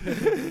sorry.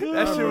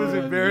 That shit was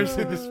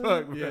embarrassing as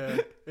fuck, bro. Yeah,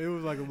 it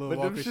was like a little. But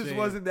them shits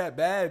wasn't that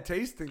bad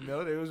tasting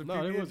though. It was a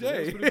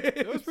PB&J.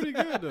 It was pretty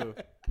good though.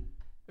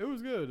 It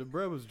was good. The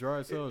bread was dry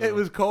as hell. It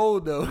was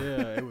cold though.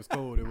 Yeah, it was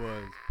cold. It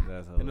was.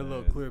 That's in a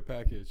little clear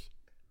package.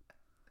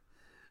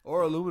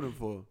 Or aluminum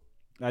foil.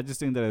 I just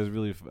think that is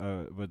really,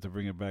 but to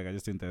bring it back, I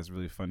just think that's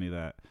really funny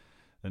that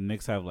the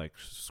Knicks have like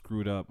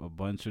screwed up a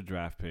bunch of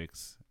draft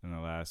picks in the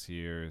last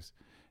years.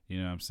 You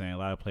know what I'm saying? A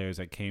lot of players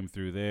that came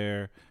through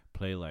there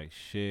play like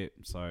shit.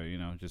 So,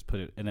 just put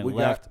it and then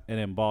and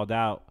then balled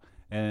out.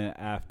 And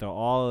after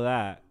all of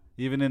that,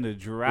 even in the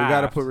draft, we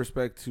got to put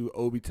respect to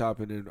Obi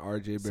Toppin and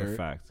RJ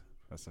Barrett.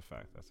 That's a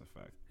fact.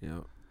 Yeah.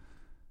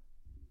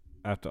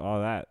 After all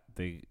that,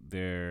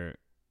 they're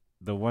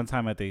the one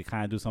time that they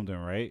kind of do something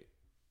right.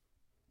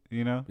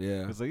 Yeah.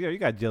 It's like, you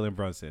got Jalen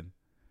Brunson,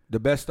 the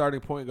best starting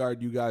point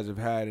guard you guys have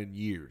had in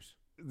years.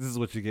 This is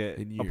what you get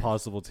a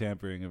possible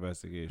tampering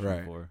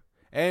investigation for.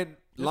 And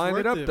line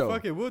it up, though.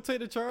 Fuck it, we'll take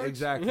the charge.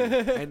 Exactly.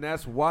 And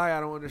that's why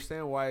I don't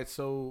understand why it's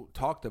so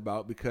talked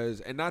about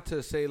and not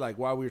to say like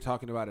why we're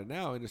talking about it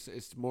now, and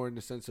it's more in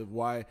the sense of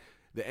why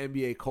the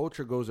NBA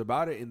culture goes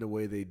about it in the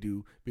way they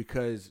do,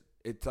 because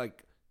it's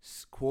like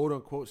quote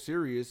unquote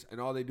serious,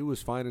 and all they do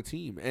is find a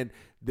team, and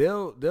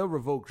they'll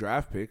revoke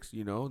draft picks.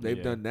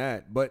 They've done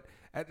that, but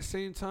at the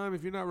same time,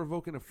 if you're not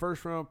revoking a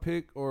first round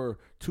pick or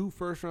 2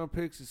 first round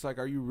picks, it's like,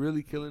 are you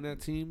really killing that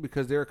team?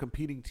 Because they're a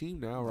competing team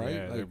now, right?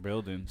 Yeah, they're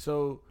building.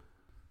 So,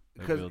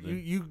 because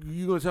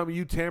you gonna tell me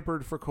you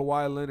tampered for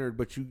Kawhi Leonard,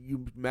 but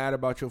you mad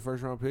about your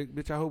first round pick,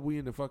 bitch? I hope we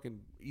in the fucking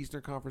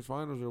Eastern Conference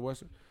Finals or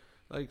Western,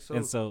 like so.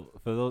 And so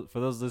for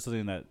those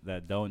listening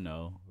that don't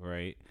know,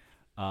 right?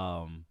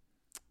 Jalen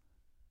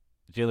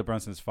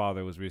Brunson's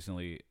father was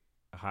recently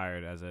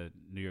hired as a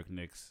New York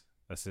Knicks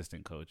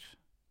assistant coach.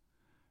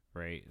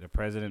 Right, the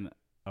president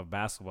of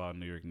basketball in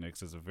New York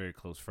Knicks is a very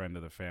close friend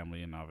of the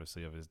family and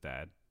obviously of his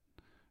dad.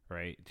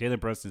 Right, Jalen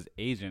Brunson's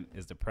agent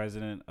is the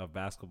president of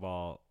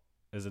basketball,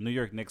 is the New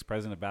York Knicks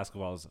president of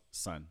basketball's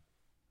son.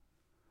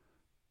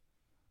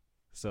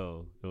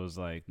 So it was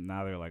like,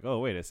 now they're like, oh,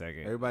 wait a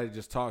second, everybody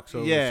just talks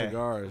over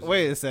cigars.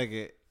 Wait a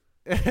second,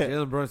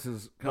 Jalen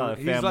Brunson's he's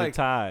family like,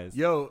 ties.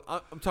 Yo,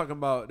 I'm talking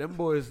about them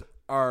boys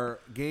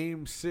are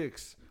Game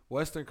 6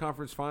 Western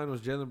Conference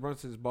Finals. Jalen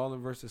Brunson's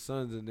balling versus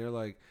Suns, and they're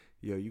like,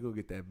 yo, you gonna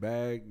get that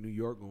bag. New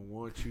York gonna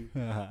want you.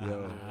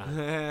 Yo.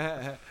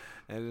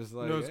 And it's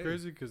like, it's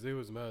crazy because they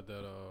was mad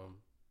that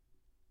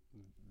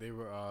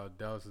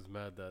Dallas is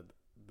mad that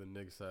the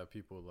Knicks had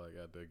people like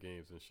at their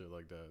games and shit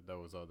like that. That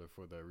was out there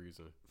for that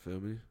reason. Feel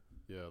me?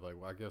 Yeah, like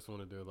I guess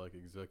one of their like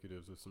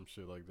executives or some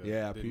shit like that.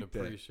 Yeah, I didn't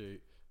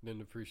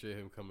appreciate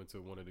him coming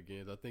to one of the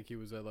games. I think he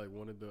was at like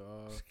one of the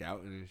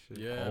scouting and shit.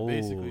 Yeah,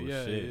 basically,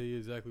 yeah, he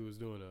exactly was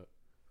doing that.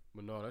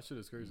 But no, that shit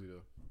is crazy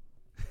though.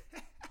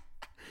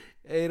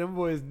 Hey, them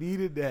boys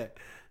needed that.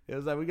 It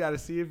was like, we got to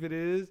see if it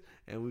is,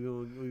 and we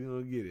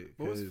gonna get it.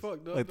 But what's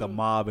fucked up, like the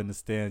mob in the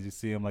stands, you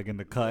see him like in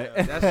the cut.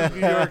 Yeah, that's some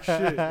New York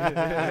shit.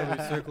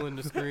 Yeah, circling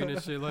the screen and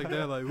shit like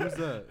that. Like, who's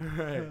that?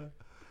 Right.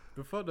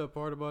 The fucked up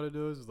part about it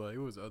though is like it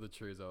was other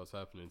trades that was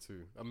happening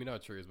too. I mean,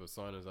 not trades, but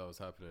signings that was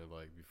happening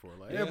like before.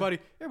 Like everybody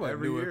knew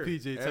where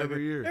PJ Tucker.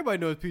 Everybody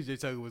knows PJ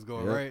Tucker was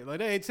going, right? Like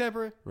they ain't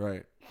tampering.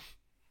 Right.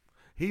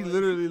 He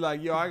literally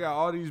like, yo, I got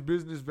all these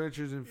business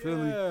ventures in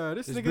Philly. Yeah,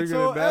 this it's nigga bigger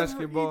told than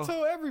basketball. He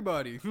told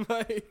everybody.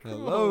 Like,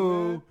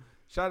 hello. On,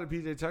 shout out to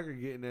PJ Tucker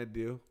getting that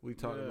deal. We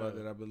talked about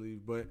that, I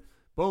believe. But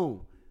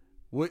boom,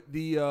 with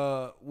the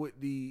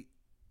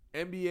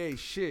NBA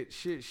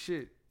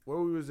shit. Where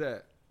we was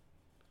at?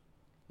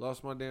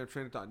 Lost my damn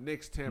train of thought.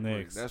 Knicks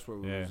tampering. That's where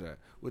we was at.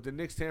 With the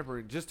Knicks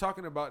tampering, just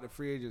talking about the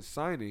free agent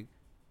signing,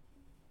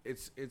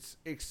 it's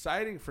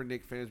exciting for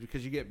Knicks fans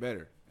because you get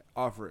better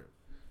off it.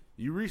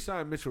 You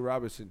re-sign Mitchell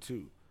Robinson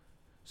too,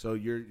 so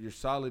you're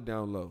solid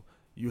down low.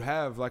 You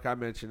have, like I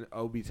mentioned,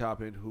 Obi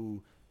Toppin,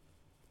 who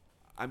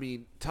I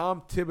mean,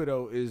 Tom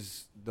Thibodeau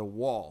is the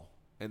wall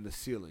and the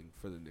ceiling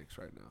for the Knicks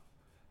right now.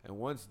 And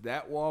once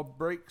that wall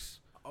breaks,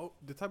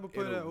 the type of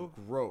player that it'll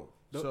grow.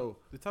 So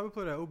the type of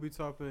player that Obi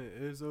Toppin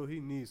is, though, he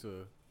needs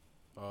a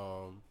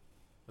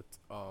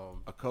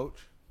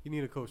coach. He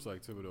need a coach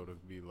like Thibodeau to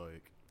be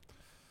like.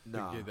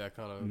 Nah. To get that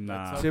kind of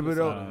Nah. that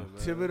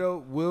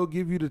Thibodeau will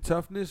give you the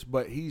toughness,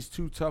 but he's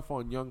too tough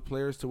on young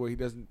players to where he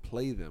doesn't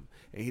play them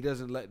and he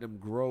doesn't let them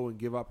grow and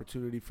give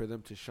opportunity for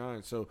them to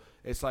shine. So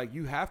it's like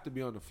you have to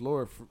be on the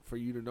floor for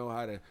you to know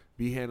how to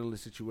be handling the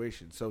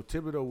situation. So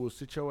Thibodeau will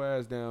sit your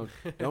ass down,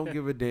 don't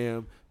give a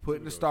damn,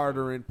 putting the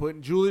starter in,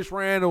 putting Julius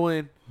Randle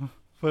in.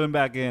 Put him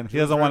back in. He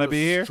doesn't want to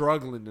be here.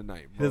 Struggling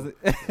tonight, bro.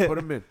 Put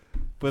him in.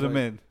 Put him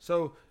in.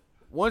 So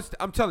once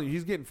I'm telling you,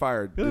 he's getting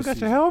fired. You this got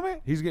season. your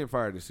helmet? He's getting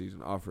fired this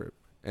season off rip.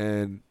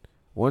 And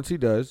once he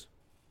does,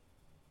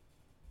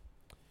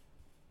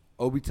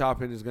 Obi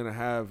Toppin is going to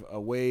have a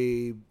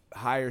way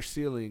higher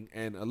ceiling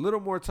and a little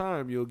more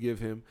time you'll give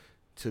him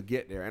to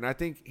get there. And I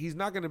think he's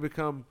not going to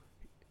become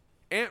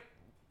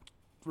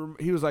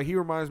he was like, he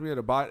reminds me of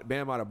the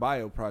Bam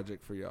Adebayo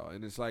project for y'all.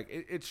 And it's like,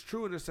 it's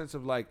true in the sense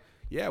of like,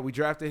 yeah, we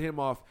drafted him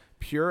off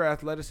pure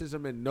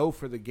athleticism and no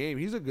for the game.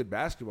 He's a good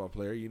basketball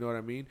player, you know what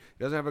I mean?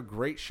 He doesn't have a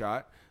great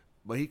shot,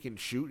 but he can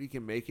shoot, he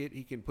can make it,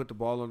 he can put the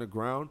ball on the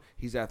ground.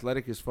 He's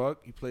athletic as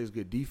fuck. He plays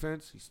good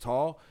defense. He's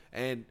tall.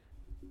 And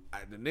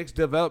the Knicks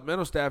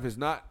developmental staff is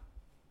not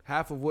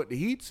half of what the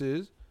Heat's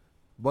is,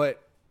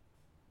 but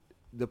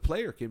the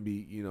player can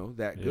be,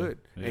 that good.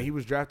 Yeah. And he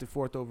was drafted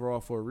 4th overall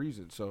for a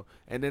reason. So,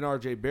 and then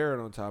R.J. Barrett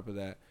on top of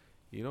that.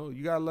 You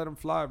got to let him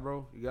fly,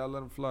 bro. You got to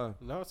let him fly.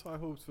 Now it's high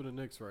hopes for the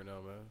Knicks right now,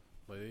 man.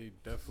 Like,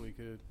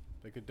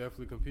 they could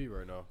definitely compete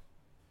right now.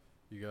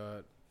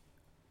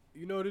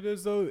 You know what it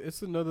is, though?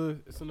 It's another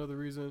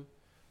reason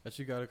that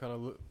you got to kind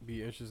of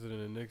be interested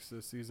in the Knicks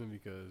this season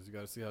because you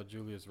got to see how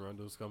Julius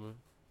Randle's coming.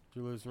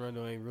 Julius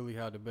Randle ain't really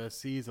had the best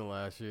season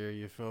last year,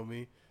 you feel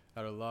me?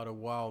 Had a lot of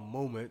wild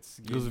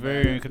moments. He was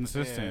very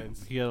inconsistent.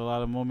 He had a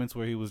lot of moments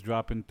where he was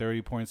dropping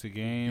 30 points a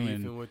game.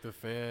 Beefing and with the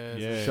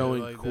fans. Yeah.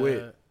 Showing like quit.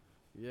 That.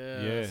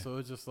 Yeah, so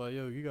it's just like,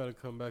 yo, you got to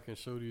come back and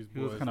show these boys.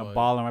 He was kind of like,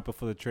 balling right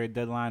before the trade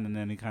deadline, and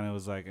then he kind of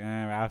was like,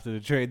 after the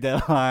trade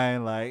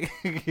deadline, like,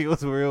 he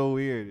was real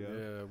weird. Yo.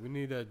 Yeah, we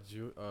need that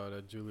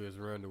Julius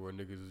Randle where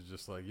niggas is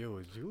just like, yo,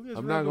 is Julius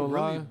I'm Randle not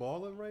gonna really lie.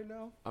 balling right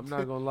now? I'm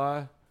not going to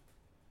lie.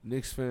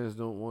 Knicks fans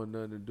don't want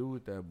nothing to do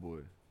with that boy.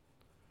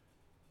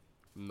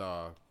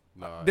 Nah.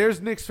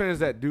 There's Knicks fans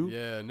that do.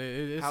 Yeah,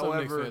 it's some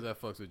Knicks fans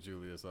that fucks with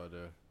Julius out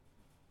there.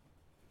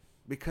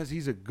 Because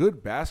he's a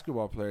good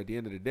basketball player at the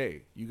end of the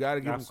day. You got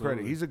to give him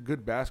credit. He's a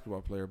good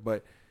basketball player,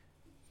 but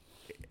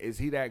is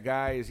he that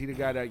guy? Is he the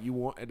guy that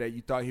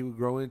you thought he would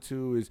grow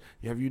into?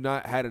 Have you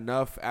not had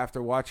enough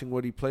after watching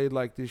what he played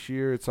like this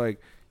year? It's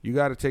like you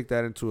got to take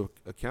that into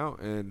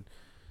account. And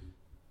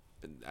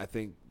I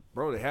think,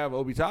 bro, they have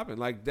Obi Toppin.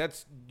 Like,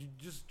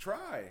 just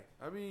try.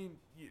 I mean,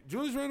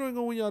 Julius Randle ain't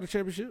going to win y'all the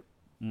championship.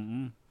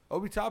 Mm-mm.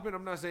 Obi Toppin,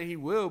 I'm not saying he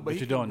will, but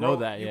you don't know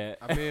that yet.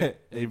 I mean,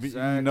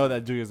 exactly. You know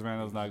that Julius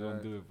Randle's not going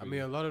to do it. I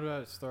mean, a lot of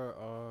that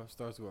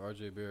starts with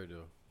R.J. Barrett,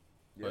 though.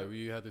 Yeah. Like,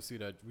 we got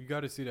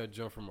to see that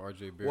jump from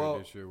R.J.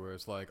 Barrett this year where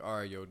it's like, all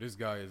right, yo, this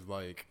guy is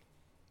like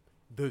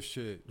the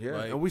shit. Yeah,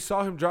 like, and we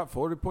saw him drop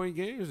 40-point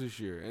games this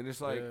year, and it's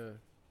like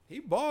he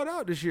balled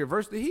out this year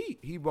versus the Heat.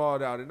 He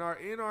balled out in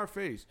our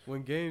face.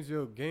 When games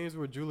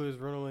where Julius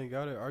Randle ain't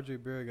got it, R.J.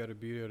 Barrett got to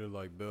be there to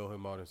like bail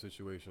him out in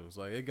situations.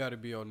 Like, it got to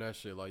be on that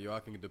shit. Like, yo, I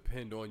can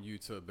depend on you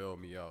to bail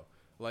me out.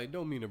 Like,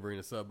 don't mean to bring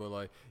this up, but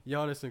like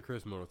Giannis and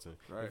Chris Middleton.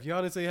 Right. If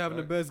Giannis ain't having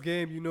the best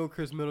game,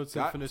 Chris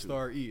Middleton finna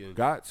start eating.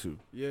 Got to.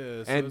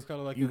 Yeah, so and it's kind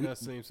of like in that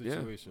same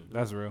situation. Yeah,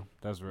 that's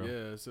real.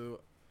 Yeah,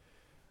 so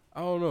I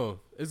don't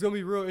know. It's gonna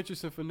be real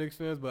interesting for Knicks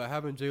fans, but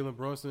having Jalen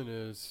Brunson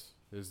is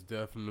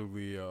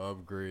definitely an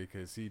upgrade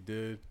because he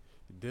did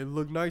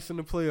look nice in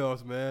the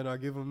playoffs, man. I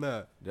give him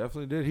that.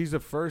 Definitely did. He's the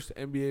first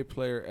NBA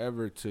player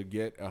ever to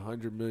get a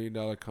 $100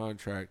 million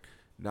contract,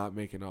 not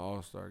making an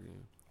All-Star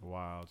game.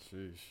 Wow,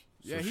 sheesh.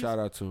 So shout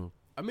out to him.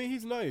 I mean,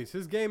 he's nice.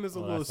 His game is a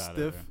little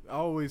stiff. I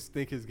always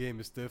think his game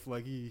is stiff.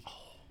 Like he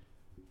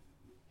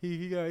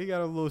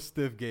got a little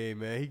stiff game,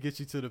 man. He gets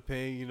you to the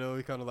paint. He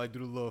kind of like do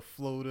the little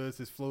floaters.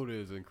 His floater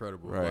is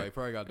incredible. Right. Like,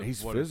 probably got the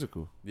He's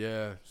physical.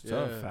 Yeah, it's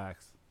tough.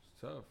 Facts.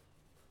 It's tough.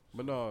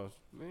 But no,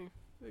 man,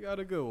 they got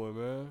a good one,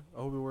 man.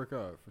 I hope it work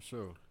out for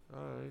sure. All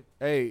right.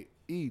 Hey,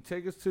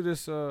 take us to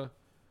this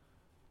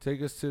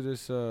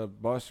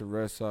Boston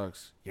Red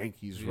Sox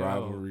Yankees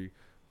rivalry,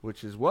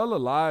 which is well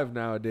alive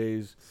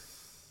nowadays.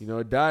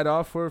 It died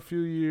off for a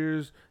few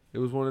years. It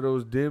was one of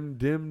those dim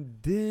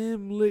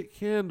lit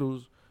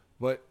candles,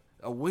 but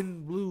a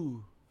wind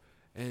blew,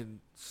 and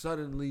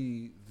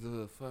suddenly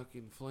the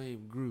fucking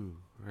flame grew.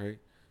 Right?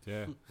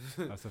 Yeah,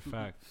 that's a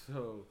fact.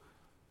 So,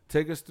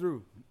 take us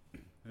through.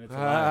 Take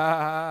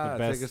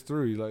us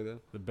through. You like that?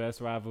 The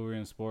best rivalry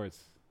in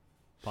sports.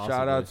 Possibly.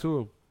 Shout out to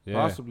him. Yeah.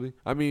 Possibly.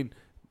 I mean,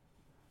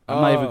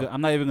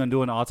 I'm not even gonna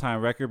do an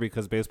all-time record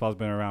because baseball's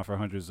been around for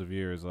hundreds of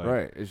years. Like,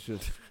 right. It's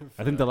just.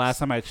 I think the last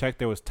time I checked,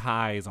 there was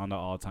ties on the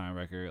all-time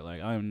record.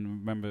 Like, I don't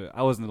remember.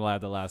 I wasn't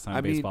alive the last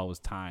time baseball was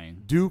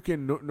tying. Duke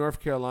and North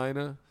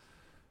Carolina.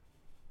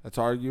 That's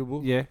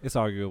arguable. Yeah, it's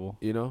arguable.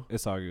 You know,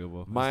 it's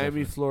arguable.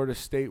 Miami, Florida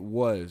State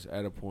was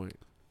at a point.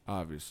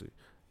 Obviously,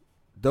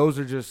 those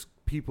are just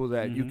people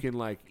that you can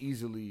like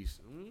easily.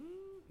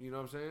 You know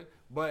what I'm saying?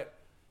 But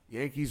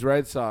Yankees,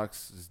 Red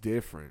Sox is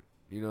different.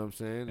 You know what I'm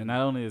saying? And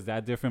not only is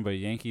that different, but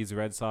Yankees,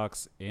 Red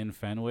Sox in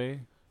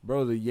Fenway.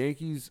 Bro, the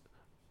Yankees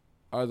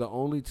are the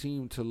only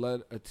team to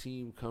let a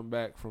team come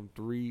back from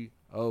 3-0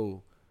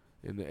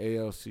 in the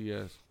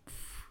ALCS.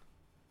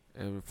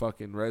 And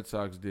fucking Red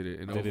Sox did it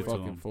in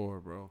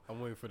 0-4, bro.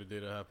 I'm waiting for the day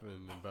to happen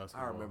in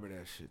basketball. I remember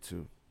that shit,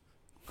 too.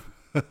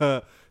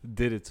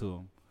 Did it to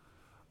him.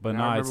 But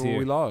now I remember when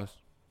we lost.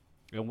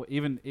 And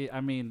even,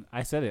 I mean,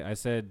 I said it. I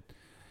said,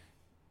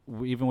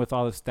 even with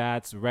all the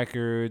stats,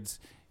 records,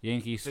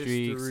 Yankee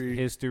streaks,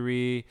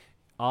 history,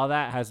 all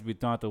that has to be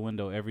thrown out the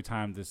window every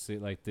time this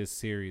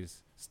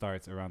series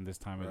starts around this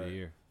time of the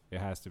year. It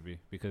has to be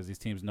because these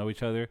teams know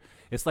each other.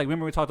 It's like,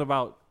 remember we talked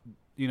about,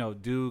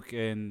 Duke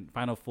and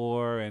Final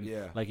Four and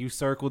like you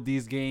circled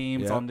these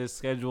games on this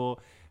schedule.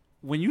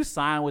 When you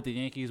sign with the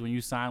Yankees, when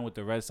you sign with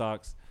the Red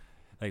Sox,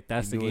 like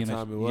that's the game.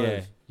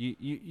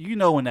 You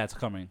know when that's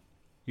coming.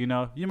 You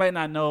might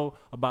not know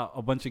about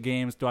a bunch of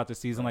games throughout the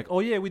season. Like, oh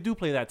yeah, we do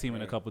play that team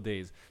in a couple of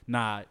days.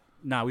 Nah,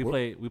 we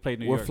played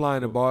New York. We're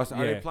flying to Boston.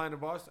 Are they flying to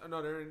Boston?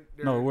 Oh,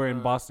 no, we're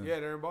in Boston.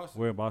 Yeah, they're in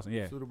Boston. We're in Boston.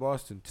 Yeah, flew to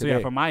Boston today. So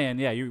yeah, from my end,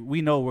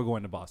 we know we're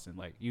going to Boston.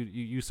 Like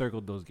you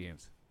circled those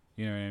games.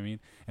 You know what I mean?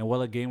 And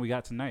what a game we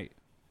got tonight.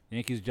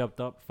 Yankees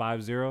jumped up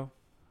 5-0,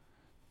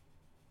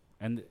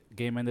 and the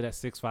game ended at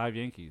 6-5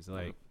 Yankees.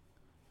 Like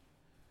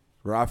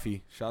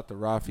Rafi, shout to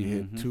Rafi,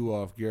 hit 2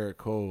 off Garrett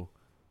Cole,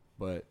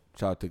 but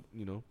shout to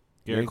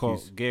Garrett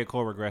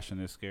Cole regression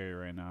is scary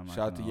right now.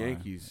 Shout to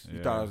Yankees.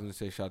 You thought I was gonna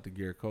say shout to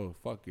Garrett Cole.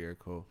 Fuck Garrett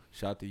Cole.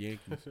 Shout to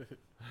Yankees.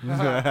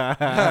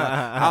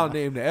 I'll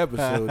name the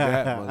episode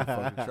that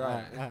motherfucker.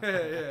 Try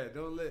it.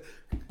 Don't let.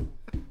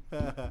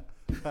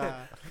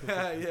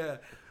 Yeah.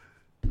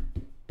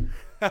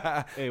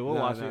 Hey, we'll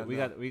watch it.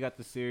 We got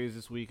the series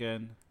this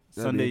weekend.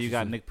 Sunday you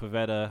got Nick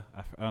Pivetta.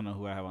 I don't know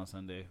who I have on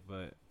Sunday,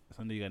 but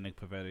Sunday you got Nick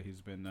Pivetta.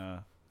 He's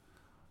been.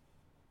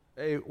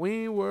 Hey, we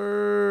ain't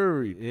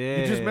worried.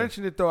 Yeah. You just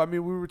mentioned it though. I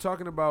mean, we were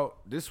talking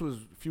about this was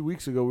a few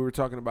weeks ago. We were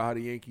talking about how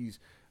the Yankees.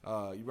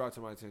 You brought to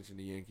my attention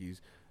the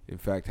Yankees. In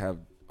fact, have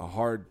a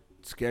hard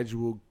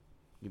schedule.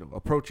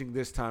 Approaching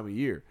this time of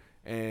year,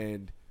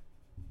 and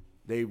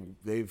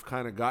they've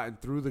kind of gotten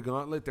through the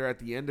gauntlet. They're at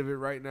the end of it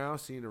right now.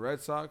 Seeing the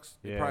Red Sox,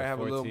 they probably have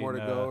 14, a little more to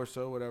go or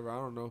so. Whatever, I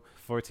don't know.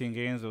 14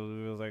 games. It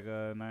was like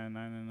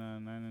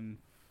 9-5,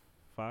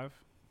 10-4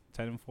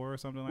 or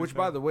something like that. Which,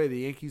 by the way, the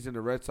Yankees and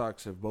the Red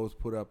Sox have both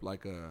put up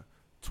like a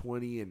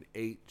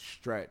 20-8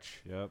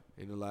 stretch.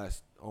 In the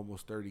last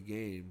almost 30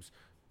 games.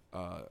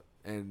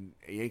 And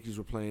the Yankees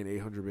were playing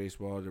 800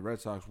 baseball. The Red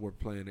Sox were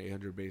playing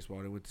 800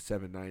 baseball. They went to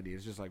 790.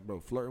 It's just like,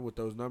 bro, flirting with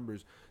those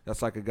numbers,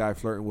 that's like a guy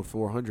flirting with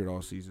 400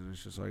 all season.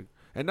 It's just like,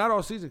 and not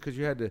all season because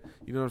you had to,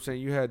 you know what I'm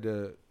saying? You had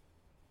to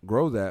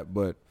grow that.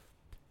 But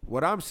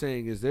what I'm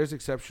saying is there's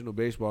exceptional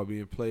baseball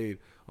being played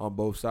on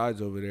both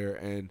sides over there.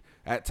 And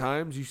at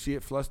times you see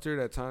it flustered.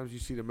 At times you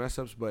see the mess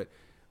ups. But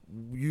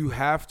you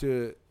have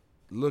to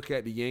look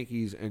at the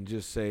Yankees and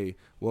just say,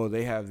 well,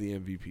 they have the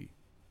MVP.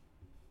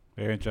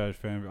 Aaron Judge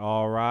fan,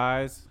 all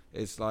rise.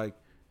 It's like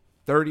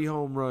 30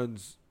 home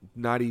runs,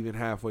 not even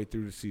halfway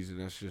through the season.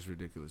 That's just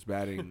ridiculous.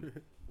 Batting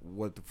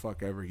what the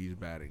fuck ever he's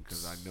batting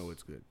because I know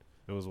it's good.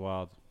 It was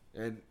wild.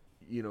 And,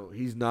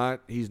 he's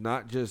not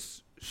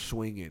just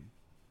swinging.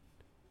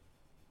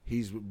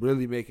 He's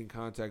really making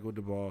contact with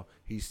the ball.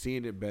 He's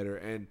seeing it better.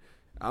 And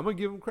I'm going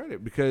to give him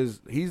credit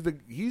because he's the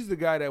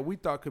guy that we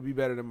thought could be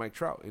better than Mike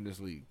Trout in this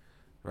league,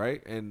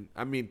 right? And,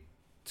 I mean,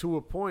 to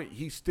a point,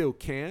 he still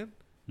can.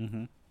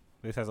 Mm-hmm.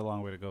 This has a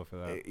long way to go for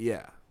that.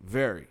 Yeah,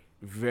 very,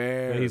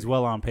 very. But he's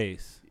well on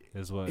pace,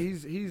 is what.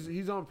 He's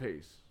on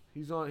pace.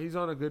 He's on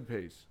a good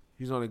pace.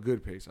 He's on a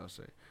good pace, I'll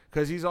say,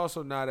 because he's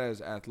also not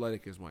as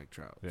athletic as Mike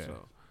Trout. Yeah,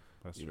 so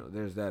that's true.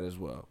 There's that as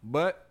well.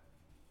 But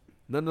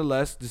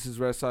nonetheless, this is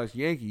Red Sox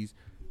Yankees.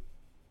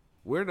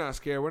 We're not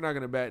scared. We're not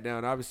going to back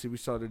down. Obviously, we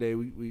saw today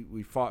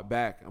we fought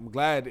back. I'm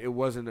glad it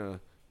wasn't a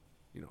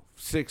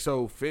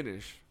 6-0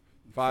 finish,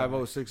 5-0,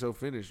 6-0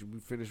 finish. We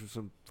finished with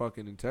some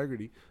fucking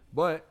integrity,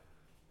 but.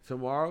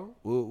 Tomorrow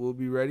we'll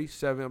be ready.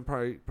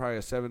 Probably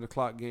a 7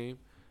 o'clock game.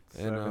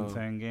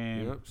 7-10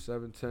 game. Yep,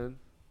 7-10.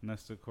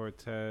 Nestor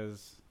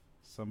Cortez,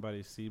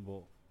 somebody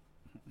Seabolt.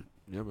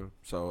 Yeah, man.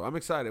 So I'm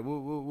excited.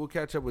 We'll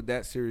catch up with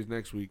that series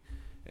next week.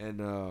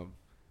 And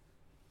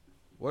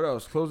what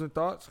else? Closing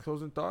thoughts.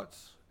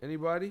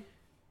 Anybody?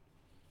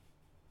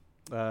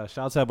 Shout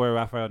out to that boy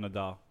Rafael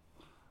Nadal.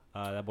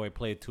 That boy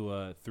played through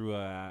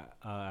a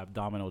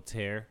abdominal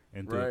tear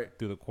and through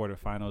the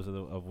quarterfinals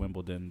of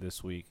Wimbledon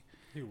this week.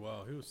 He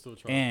was still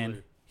trying and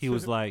to play. he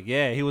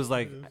was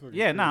like,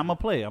 I'm gonna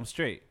play. I'm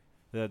straight.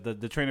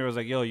 The trainer was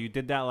like, yo, you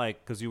did that like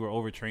because you were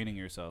overtraining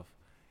yourself.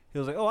 He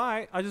was like, "Oh, all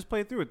right, I just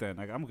played through it then.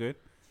 Like, I'm good."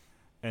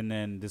 And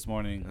then this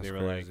morning That's they were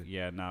crazy. like,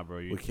 "Yeah, nah, bro,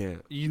 We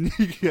can't. you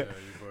Yeah, you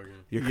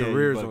Your Yeah,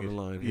 career's you on the bugging.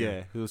 line.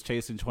 Yeah, he was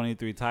chasing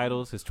 23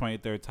 titles, his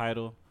 23rd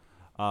title.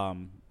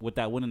 With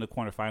that win in the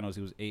quarterfinals,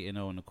 he was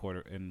 8-0 in the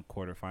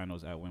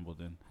quarterfinals at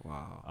Wimbledon.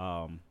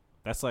 Wow.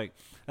 That's like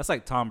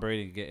Tom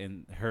Brady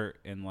getting hurt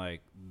in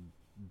like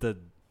the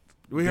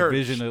We heard.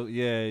 division of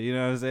you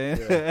know what I'm saying?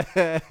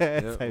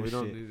 Yeah, Type we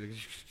don't shit. need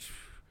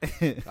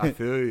to. I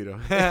feel you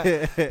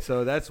though.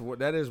 So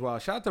that is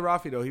wild. Shout out to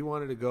Rafi though. He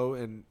wanted to go,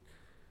 and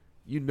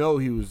you know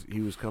he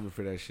was coming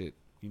for that shit.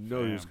 You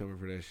know he was coming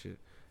for that shit.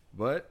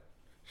 But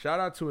shout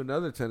out to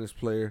another tennis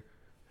player,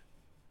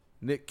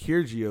 Nick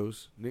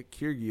Kyrgios. I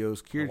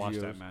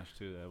watched that match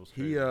too. That was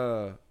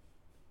crazy.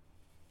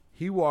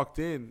 He walked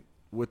in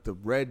with the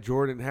red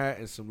Jordan hat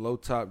and some low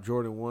top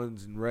Jordan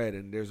 1s in red,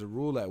 and there's a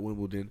rule at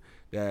Wimbledon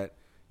that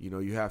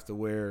you have to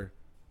wear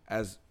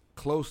as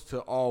close to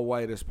all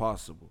white as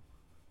possible.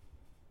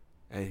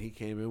 And he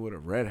came in with a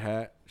red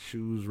hat,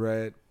 shoes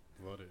red.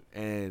 Love it.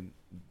 And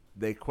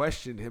they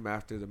questioned him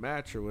after the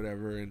match or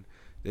whatever, and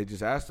they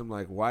just asked him,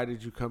 like, why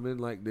did you come in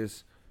like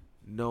this?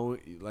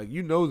 Like,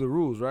 you know the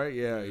rules, right?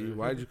 Yeah.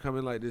 Why did you come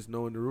in like this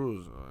knowing the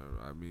rules?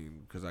 I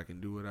mean, because I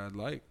can do what I'd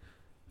like.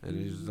 And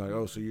he's just like,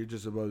 oh, so you're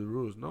just above the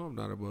rules? No, I'm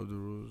not above the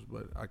rules,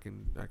 but I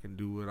can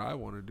do what I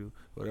want to do,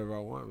 whatever I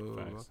want. Blah,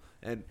 blah, blah.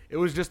 And it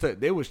was just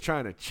they was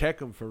trying to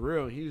check him for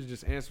real. And he was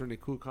just answering it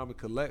cool, calm, and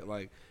collect.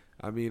 Like,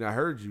 I mean, I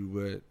heard you,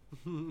 but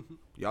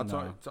y'all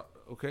talk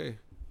okay.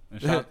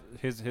 And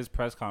his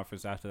press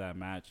conference after that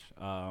match.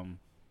 I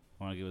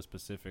want to give a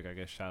specific, I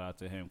guess, shout out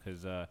to him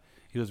because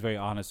he was very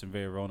honest and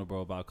very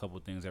vulnerable about a couple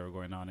of things that were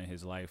going on in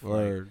his life.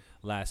 Like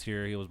last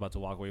year, he was about to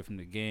walk away from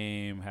the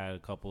game, had a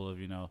couple of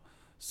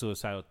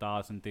suicidal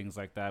thoughts and things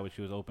like that, which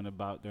he was open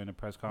about during the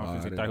press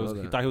conference. He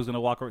thought he was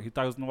gonna walk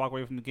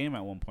away from the game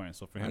at one point.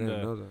 So for him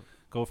to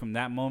go from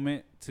that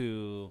moment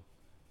to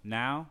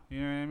now,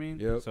 you know what I mean?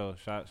 Yep. So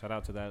shout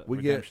out to that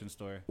redemption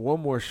story. One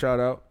more shout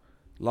out,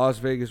 Las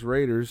Vegas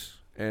Raiders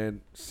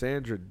and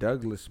Sandra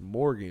Douglas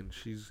Morgan.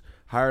 She's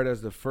hired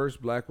as the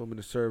first black woman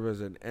to serve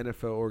as an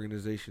NFL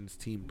organization's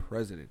team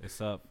president. It's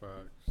up.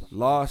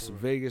 Las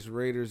Vegas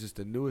Raiders is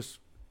the newest,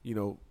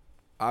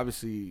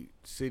 obviously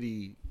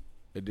city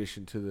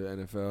addition to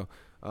the NFL.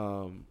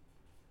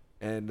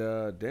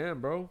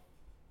 Damn, bro.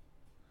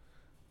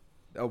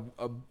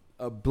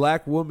 A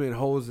black woman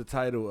holds the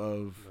title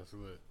of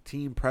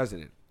team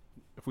president.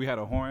 If we had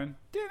a horn.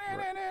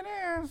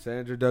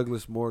 Sandra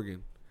Douglas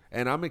Morgan.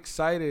 And I'm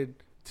excited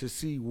to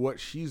see what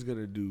she's going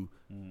to do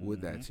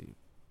with that team.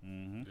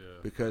 Mm-hmm.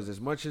 Yeah. Because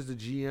as much as the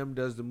GM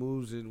does the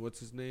moves and what's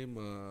his name?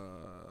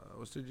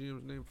 What's the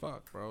GM's name?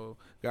 Fuck, bro.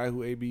 Guy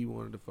who AB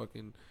wanted to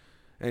fucking...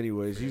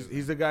 Anyways,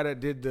 he's the guy that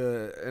did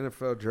the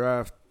NFL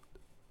draft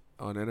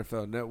on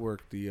NFL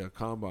Network, the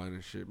combine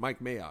and shit.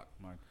 Mike Mayock.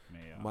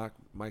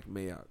 Mike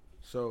Mayock.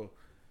 So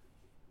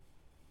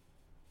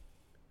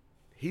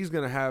he's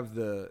gonna have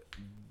the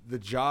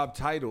job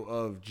title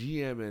of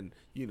GM, and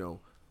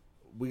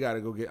we gotta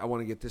go get. I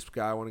want to get this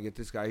guy. I want to get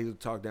this guy. He'll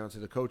talk down to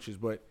the coaches,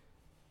 but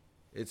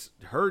it's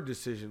her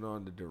decision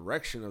on the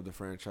direction of the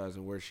franchise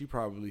and where she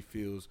probably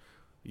feels,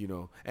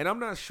 And I'm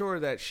not sure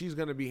that she's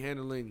gonna be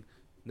handling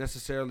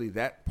necessarily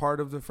that part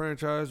of the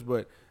franchise,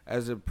 but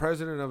as a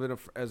president of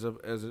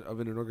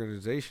an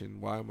organization,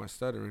 why am I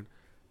stuttering?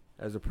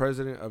 As a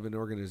president of an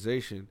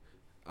organization,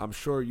 I'm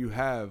sure you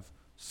have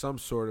some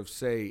sort of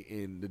say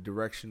in the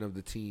direction of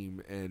the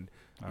team and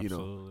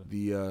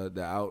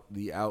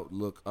the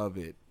outlook of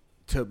it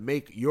to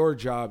make your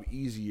job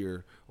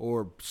easier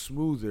or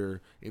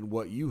smoother in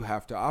what you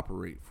have to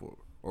operate for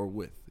or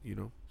with.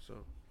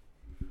 So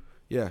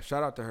yeah,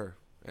 shout out to her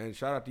and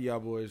shout out to y'all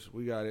boys.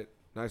 We got it.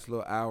 Nice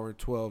little hour and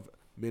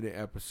 12-minute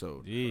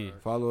episode. Yeah.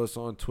 Follow us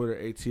on Twitter,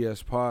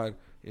 ATS Pod,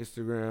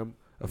 Instagram,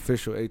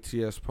 official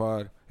ATS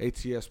Pod,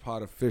 ATS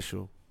Pod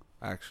official,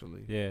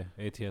 actually. Yeah,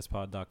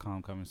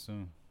 atspod.com coming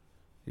soon.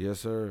 Yes,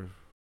 sir.